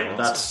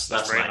that's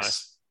very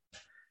nice.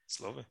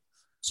 It's lovely.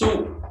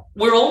 So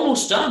we're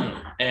almost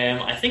done.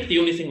 I think the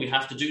only thing we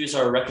have to do is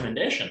our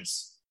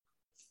recommendations.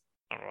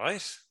 All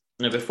right.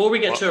 Now, before we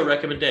get to our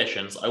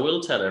recommendations, I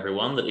will tell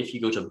everyone that if you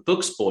go to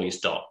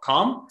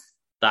booksboys.com,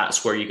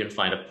 that's where you can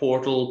find a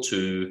portal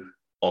to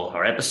all of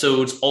our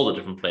episodes, all the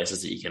different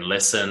places that you can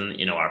listen,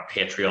 our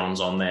Patreon's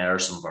on there,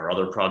 some of our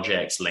other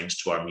projects,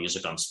 links to our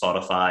music on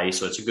Spotify.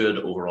 So it's a good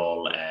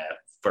overall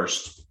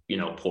first,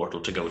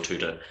 portal to go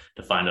to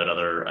find out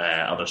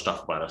other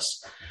stuff about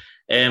us.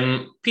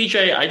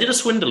 PJ, I did a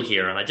swindle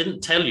here and I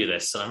didn't tell you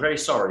this, and I'm very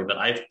sorry, but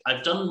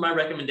I've done my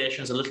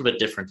recommendations a little bit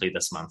differently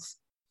this month.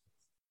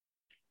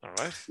 All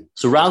right.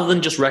 So rather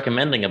than just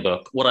recommending a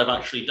book, what I've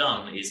actually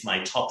done is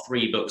my top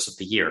 3 books of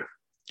the year.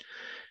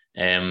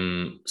 These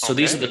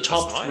are the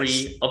top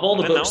 3 of all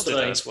the books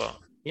that as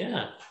well.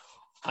 Yeah.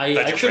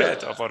 I should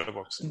have of other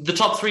books. The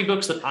top 3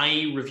 books that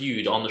I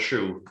reviewed on the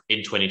show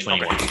in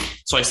 2021. Okay.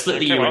 So I split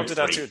the year into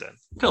 3. I'll do that too then.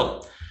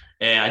 Cool.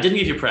 I didn't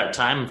give you prep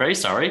time. I'm very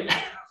sorry.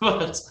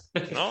 But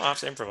no, I have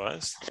to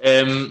improvise.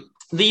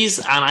 These,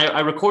 and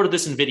I recorded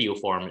this in video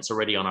form. It's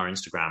already on our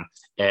Instagram.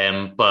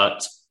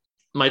 But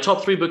my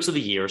top 3 books of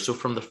the year. So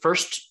from the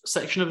first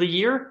section of the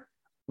year,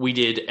 we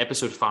did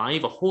episode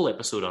 5, a whole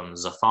episode on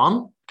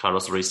Zafón,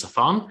 Carlos Ruiz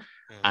Zafón.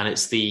 And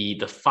it's the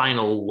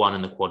final one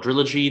in the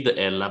quadrilogy,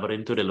 the El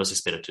Laberinto de los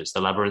Espíritus,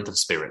 the Labyrinth of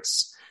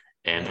Spirits.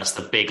 And that's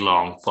the big,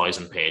 long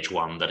 1,000-page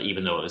one that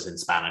even though it was in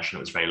Spanish and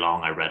it was very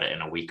long, I read it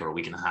in a week or a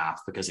week and a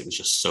half because it was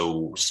just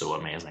so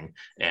amazing.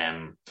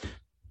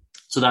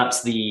 So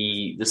that's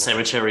the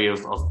Cemetery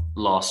of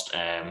Lost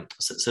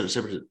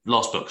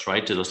Books,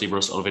 right? De los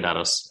Libros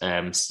Olvidados.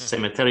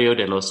 Cementerio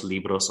de los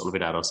Libros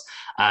Olvidados.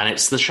 And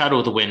it's The Shadow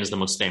of the Wind is the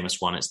most famous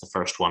one. It's the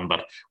first one,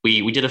 but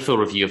we did a full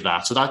review of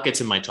that. So that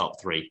gets in my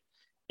top 3.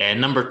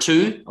 Number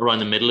 2, around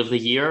the middle of the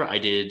year, I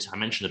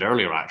mentioned it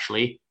earlier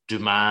actually,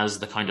 Dumas'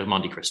 The Count of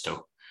Monte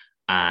Cristo.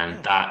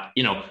 And that,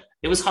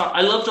 it was hard.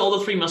 I loved all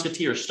the Three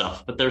Musketeers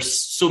stuff, but there's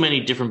so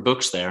many different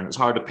books there and it's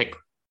hard to pick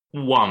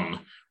one.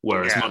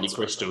 Whereas Monte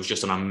Cristo is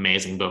just an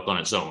amazing book on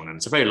its own. And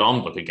it's a very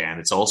long book again.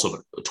 It's also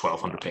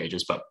 1,200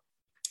 pages, but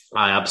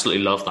I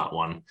absolutely love that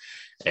one.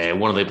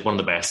 One of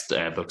the best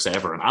books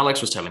ever. And Alex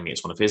was telling me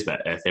it's one of his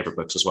favorite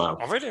books as well.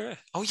 Oh, really?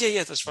 Oh,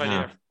 yeah, that's right.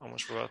 Yeah. I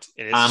almost forgot.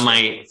 It is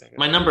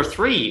my number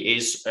 3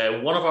 is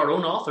one of our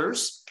own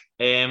authors,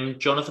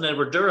 Jonathan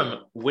Edward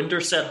Durham,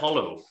 Winterset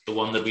Hollow, the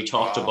one that we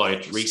talked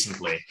about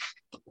recently.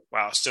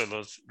 Wow, I still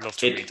love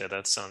to read that.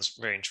 That sounds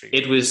very intriguing.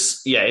 It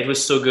was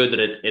so good that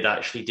it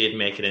actually did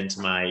make it into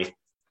my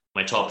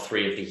top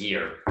 3 of the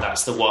year.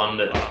 That's the one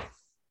that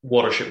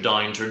Watership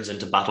Down turns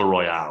into Battle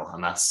Royale,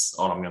 and that's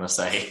all I'm going to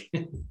say.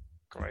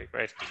 Great.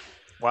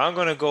 Well, I'm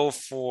going to go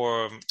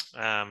for,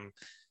 I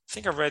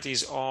think I read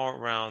these all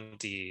around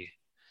the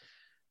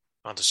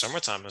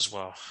summertime as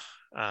well.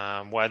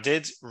 I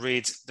did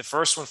read the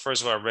first one,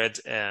 first of all, I read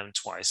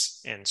twice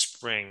in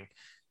spring,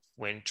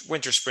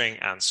 winter, spring,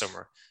 and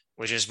summer,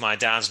 which is my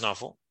dad's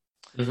novel.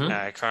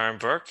 Karen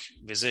Burke,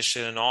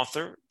 musician and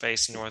author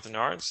based in Northern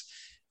Ireland.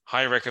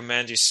 Highly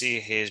recommend you see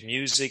his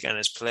music and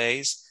his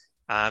plays.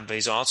 But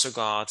he's also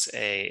got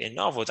a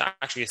novel,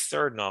 actually a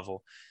third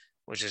novel,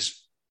 which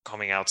is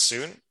coming out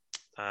soon,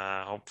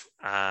 I hope.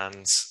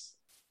 And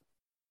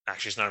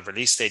actually it's not a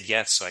release date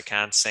yet, so I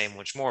can't say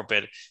much more,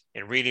 but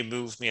it really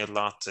moved me a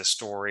lot, the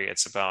story.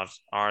 It's about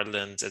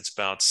Ireland. It's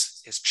about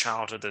his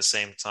childhood at the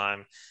same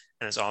time.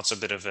 And it's also a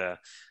bit of a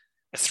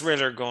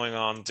thriller going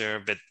on there,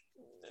 but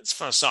it's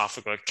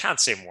philosophical. I can't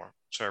say more.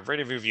 So I've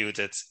already reviewed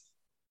it.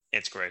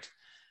 It's great.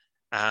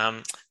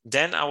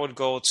 Then I would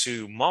go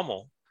to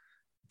Mommel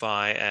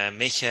by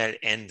Michael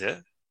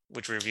Ende,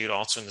 which we reviewed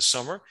also in the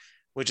summer,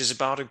 which is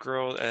about a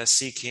girl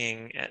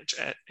seeking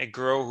a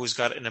girl who's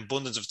got an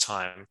abundance of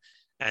time,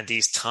 and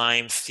these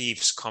time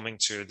thieves coming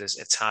to this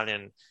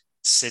Italian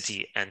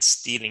city and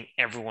stealing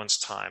everyone's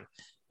time.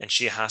 And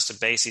she has to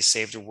basically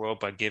save the world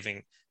by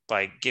giving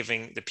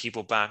the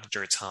people back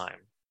their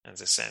time.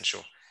 That's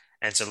essential.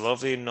 And it's a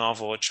lovely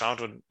novel, a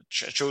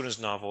children's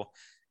novel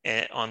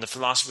on the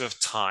philosophy of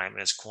time.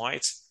 And it's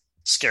quite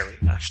scary,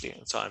 actually,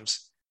 at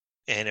times,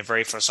 in a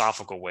very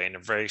philosophical way, in a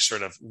very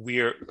sort of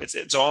weird,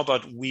 it's all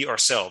about we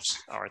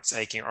ourselves are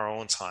taking our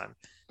own time.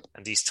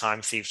 And these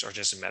time thieves are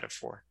just a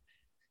metaphor.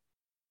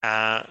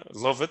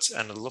 Love it,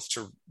 and I'd love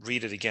to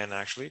read it again,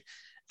 actually.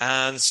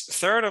 And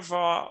third of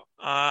all,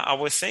 I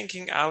was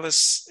thinking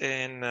Alice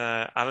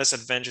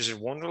Adventures in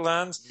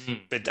Wonderland,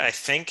 but I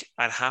think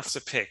I'd have to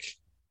pick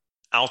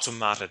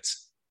Automated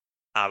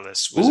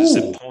Alice, which is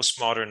a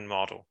postmodern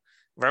model.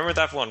 Remember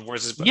that one?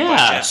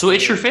 So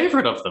it's your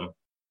favorite of them.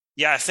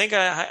 Yeah, I think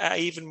I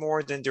even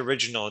more than the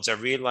originals. I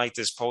really like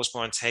this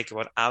postmodern take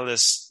about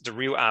Alice, the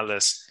real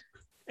Alice,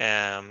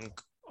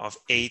 of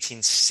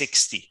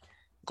 1860,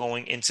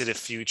 going into the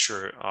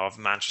future of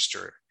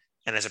Manchester,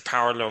 and as a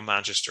parallel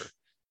Manchester.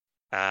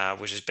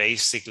 Which is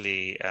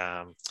basically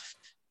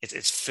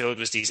it's filled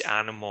with these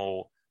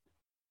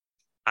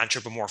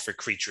anthropomorphic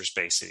creatures,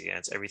 basically,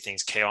 and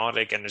everything's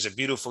chaotic. And there's a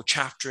beautiful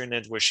chapter in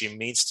it where she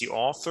meets the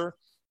author,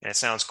 and it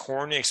sounds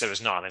corny, except it's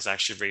not. It's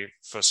actually very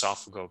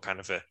philosophical,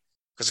 because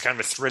it's kind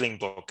of a thrilling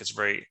book. It's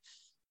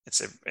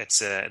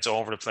all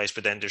over the place.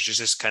 But then there's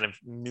just this kind of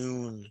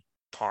noon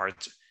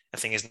part. I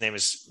think his name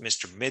is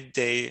Mr.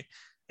 Midday,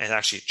 and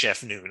actually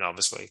Jeff Noon,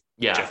 obviously.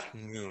 Yeah, Jeff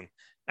Noon.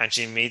 And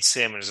she meets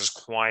him, and there's this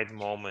quiet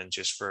moment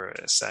just for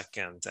a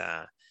second.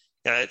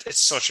 It's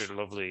such a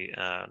lovely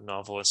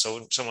novel. It's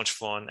so much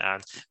fun.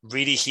 And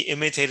really, he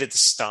imitated the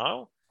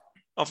style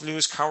of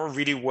Lewis Carroll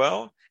really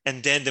well.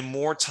 And then the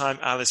more time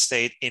Alice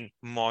stayed in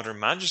modern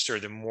Manchester,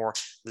 the more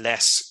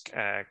less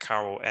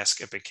Carroll-esque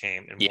it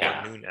became and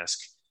more Noon-esque.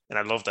 And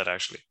I love that,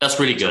 actually. That's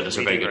really good. It's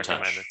really a very good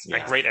touch.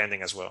 A great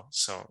ending as well.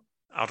 So,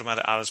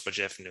 Automated Alice by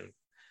Jeff Noon.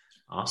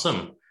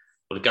 Awesome.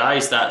 Well,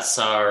 guys, that's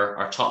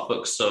our top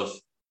books of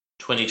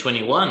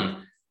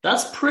 2021.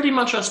 That's pretty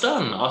much us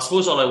done. I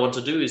suppose all I want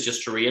to do is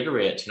just to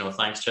reiterate,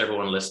 thanks to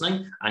everyone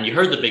listening. And you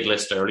heard the big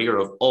list earlier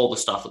of all the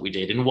stuff that we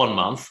did in 1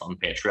 month on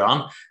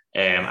Patreon.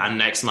 And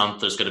next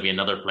month, there's going to be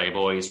another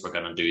Playboys. We're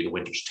going to do The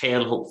Winter's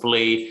Tale,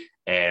 hopefully.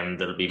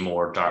 There'll be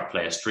more Dark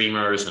Play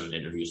streamers and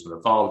interviews from the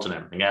vault and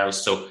everything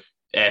else. So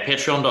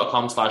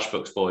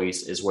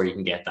patreon.com/booksboys is where you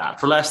can get that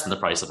for less than the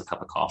price of a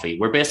cup of coffee.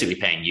 We're basically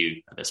paying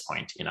you at this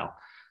point,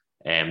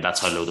 that's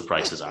how low the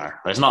prices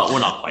are. We're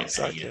not quite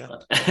saying it,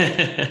 but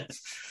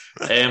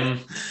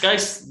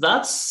guys,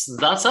 that's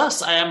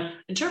us.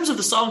 In terms of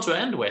the song to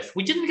end with,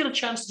 we didn't get a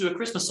chance to do a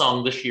Christmas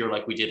song this year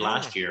like we did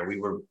last year. We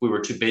were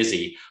too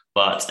busy,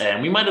 but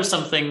we might have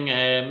something,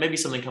 maybe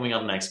something coming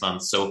up next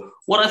month. So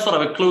what I thought I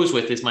would close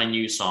with is my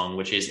new song,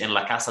 which is En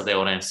la Casa de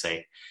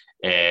Orense.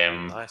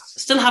 Nice.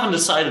 Still haven't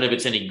decided if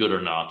it's any good or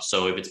not,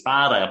 so if it's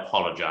bad, I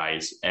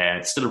apologize.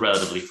 It's still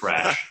relatively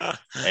fresh.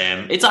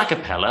 It's a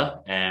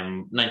cappella.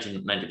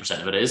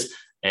 90% of it is.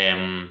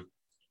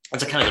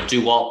 It's a kind of a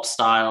doo-wop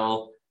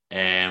style,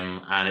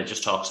 and it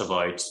just talks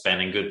about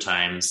spending good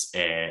times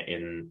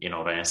in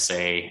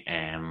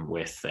Orense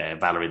with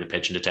Valerie the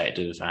Pigeon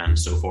Detective and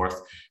so forth.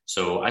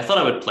 So I thought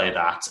I would play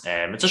that.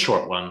 It's a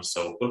short one,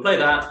 so we'll play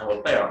that and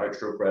we'll play our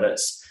outro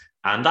credits,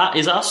 and that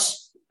is us.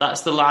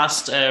 That's the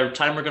last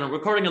time we're going to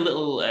recording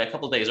a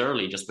couple of days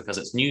early just because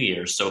it's New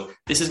Year's. So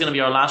this is going to be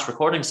our last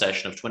recording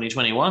session of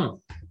 2021.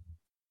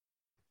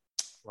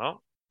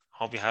 Well,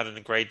 hope you had a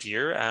great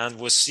year, and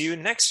we'll see you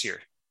next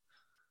year.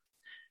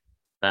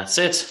 That's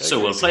it.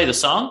 So we'll play the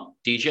song,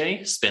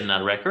 DJ, spin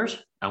that record,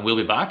 and we'll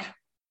be back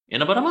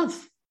in about a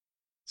month.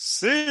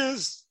 See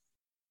yous.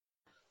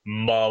 I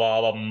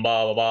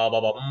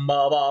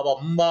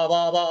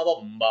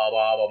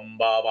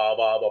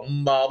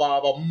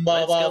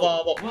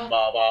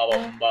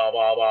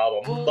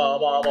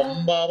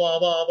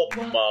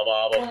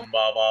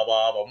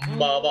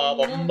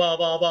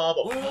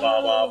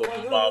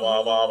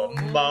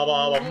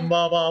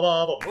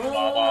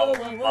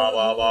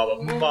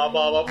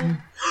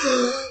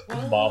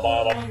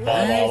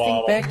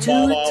think back to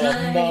a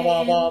time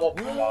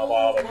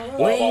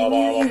when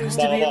you used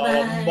to be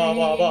mine.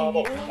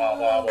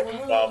 You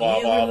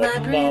were my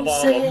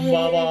princess,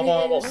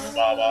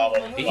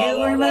 you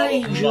were my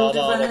angel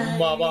divine.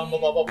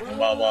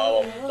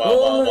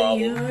 Oh,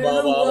 you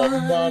were the one,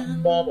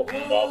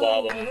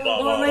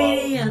 more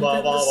radiant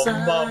than the sun.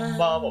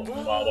 Oh,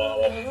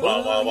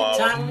 you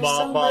taught me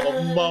so much,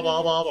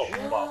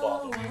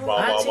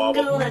 watching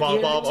go like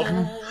every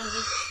time.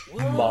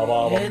 En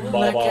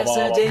la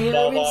casa de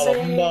Orense,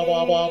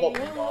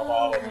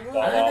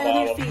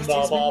 another feast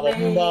has been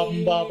made.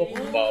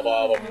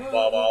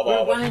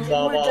 We're winding,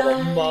 we're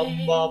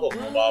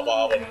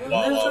done.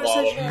 The first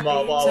such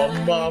happy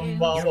time.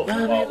 You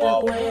run it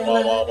up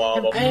well,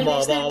 and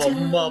Penny's there too.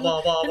 And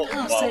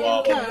I'll say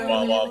Carrie,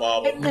 and then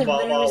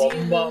there is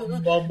you.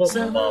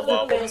 Some of the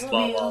best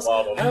meals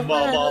of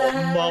my life.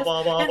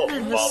 And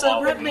then the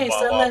summer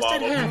mesa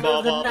lasted half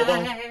of the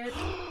night.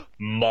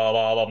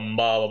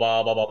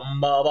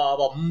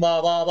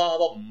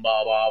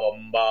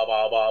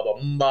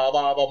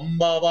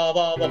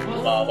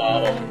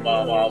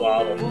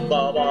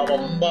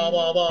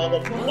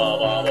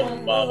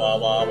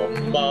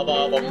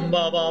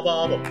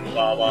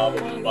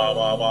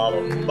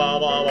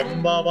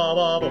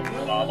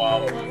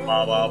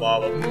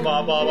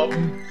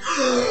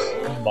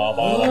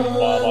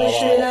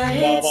 should I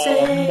hate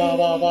say?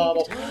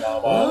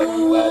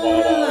 Oh, what a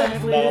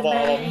life we've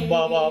made.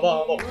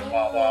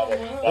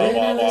 When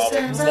all the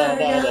sands are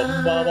gone,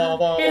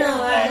 and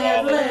all I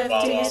have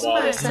left is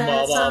my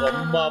sad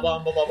song.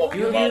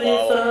 You're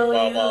beautiful,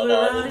 you're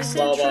honest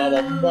and true.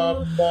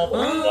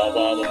 Oh,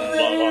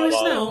 there is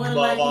no one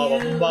like you.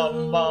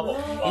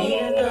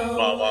 Even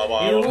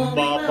though you won't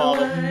be home,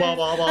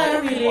 I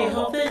really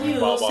hope that you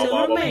will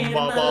still remain in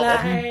my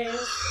life.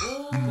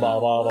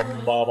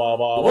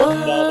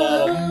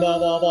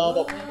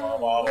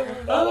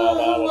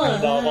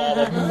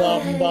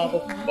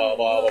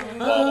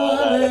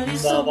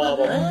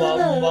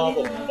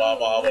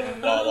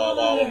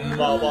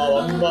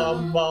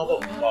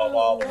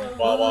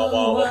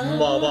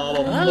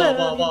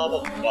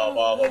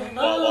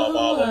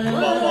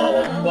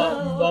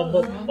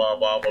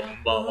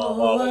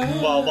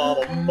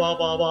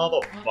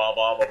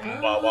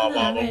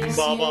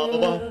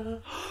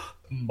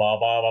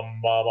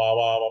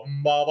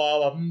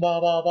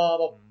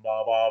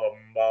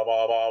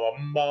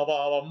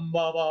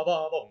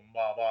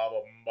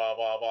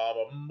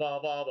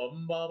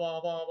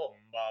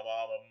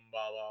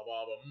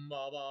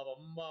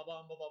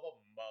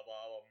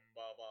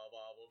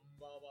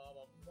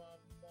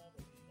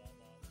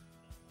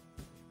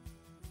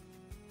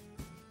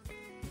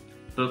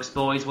 Books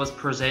Boys was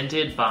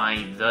presented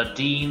by The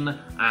Dean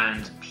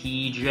and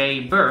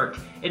PJ Burke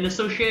in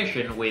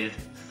association with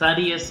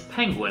Thaddeus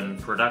Penguin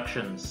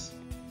Productions.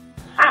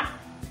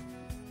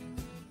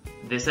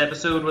 This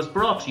episode was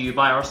brought to you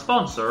by our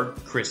sponsor,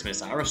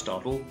 Christmas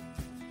Aristotle.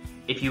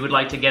 If you would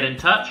like to get in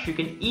touch, you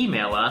can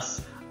email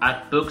us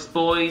at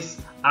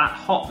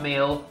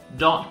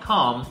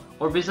booksboys@hotmail.com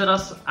or visit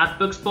us at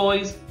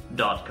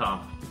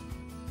booksboys.com.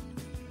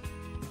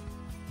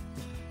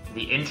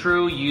 The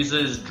intro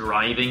uses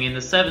Driving in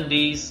the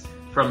 70s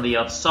from the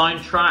Of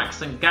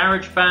Soundtracks and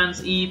Garage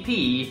Bands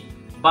EP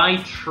by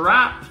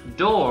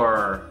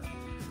Trapdoor.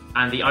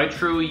 And the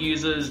outro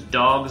uses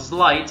Dog's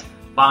Light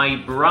by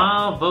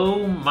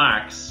Bravo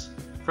Max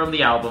from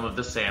the album of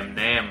the same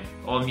name.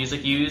 All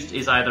music used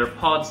is either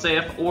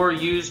PodSafe or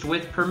used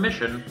with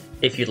permission.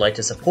 If you'd like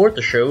to support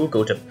the show,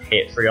 go to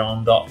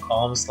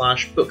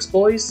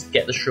patreon.com/booksboys,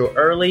 get the show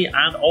early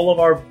and all of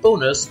our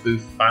bonus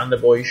Spoof Fan the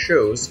Boys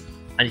shows.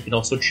 And you can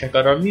also check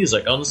out our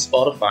music on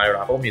Spotify or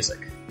Apple Music.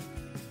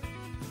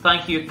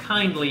 Thank you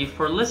kindly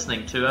for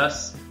listening to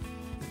us.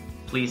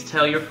 Please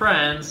tell your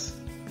friends,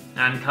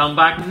 and come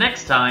back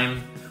next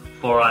time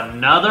for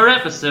another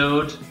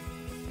episode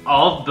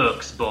of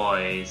Books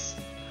Boys.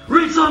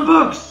 Read some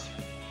books!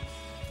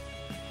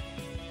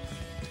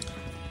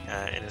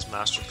 In his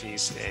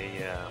masterpiece, I'm going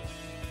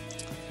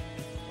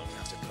to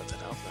have to cut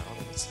that out now.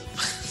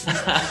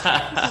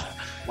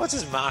 What's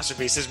his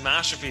masterpiece? His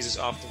masterpiece is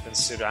often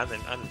considered. I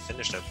didn't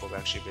finish that book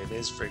actually, but it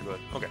is very good.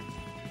 Okay.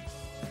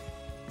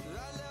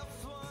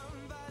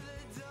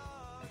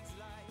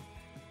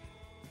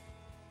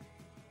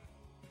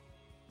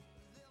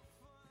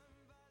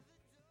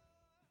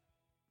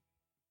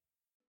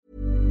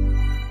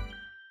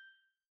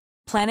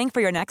 Planning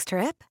for your next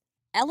trip?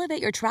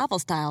 Elevate your travel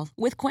style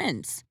with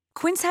Quince.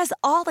 Quince has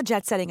all the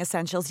jet-setting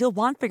essentials you'll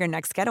want for your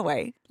next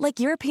getaway, like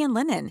European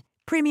linen,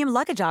 premium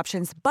luggage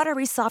options,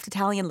 buttery soft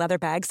Italian leather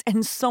bags,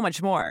 and so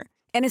much more.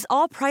 And is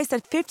all priced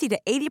at 50 to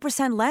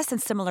 80% less than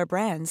similar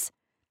brands.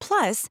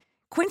 Plus,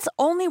 Quince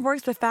only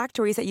works with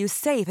factories that use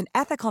safe and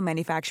ethical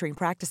manufacturing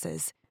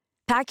practices.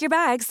 Pack your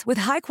bags with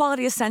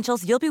high-quality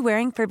essentials you'll be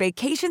wearing for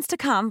vacations to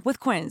come with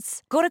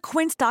Quince. Go to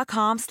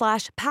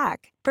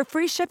quince.com/pack for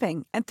free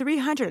shipping and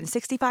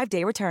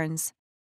 365-day returns.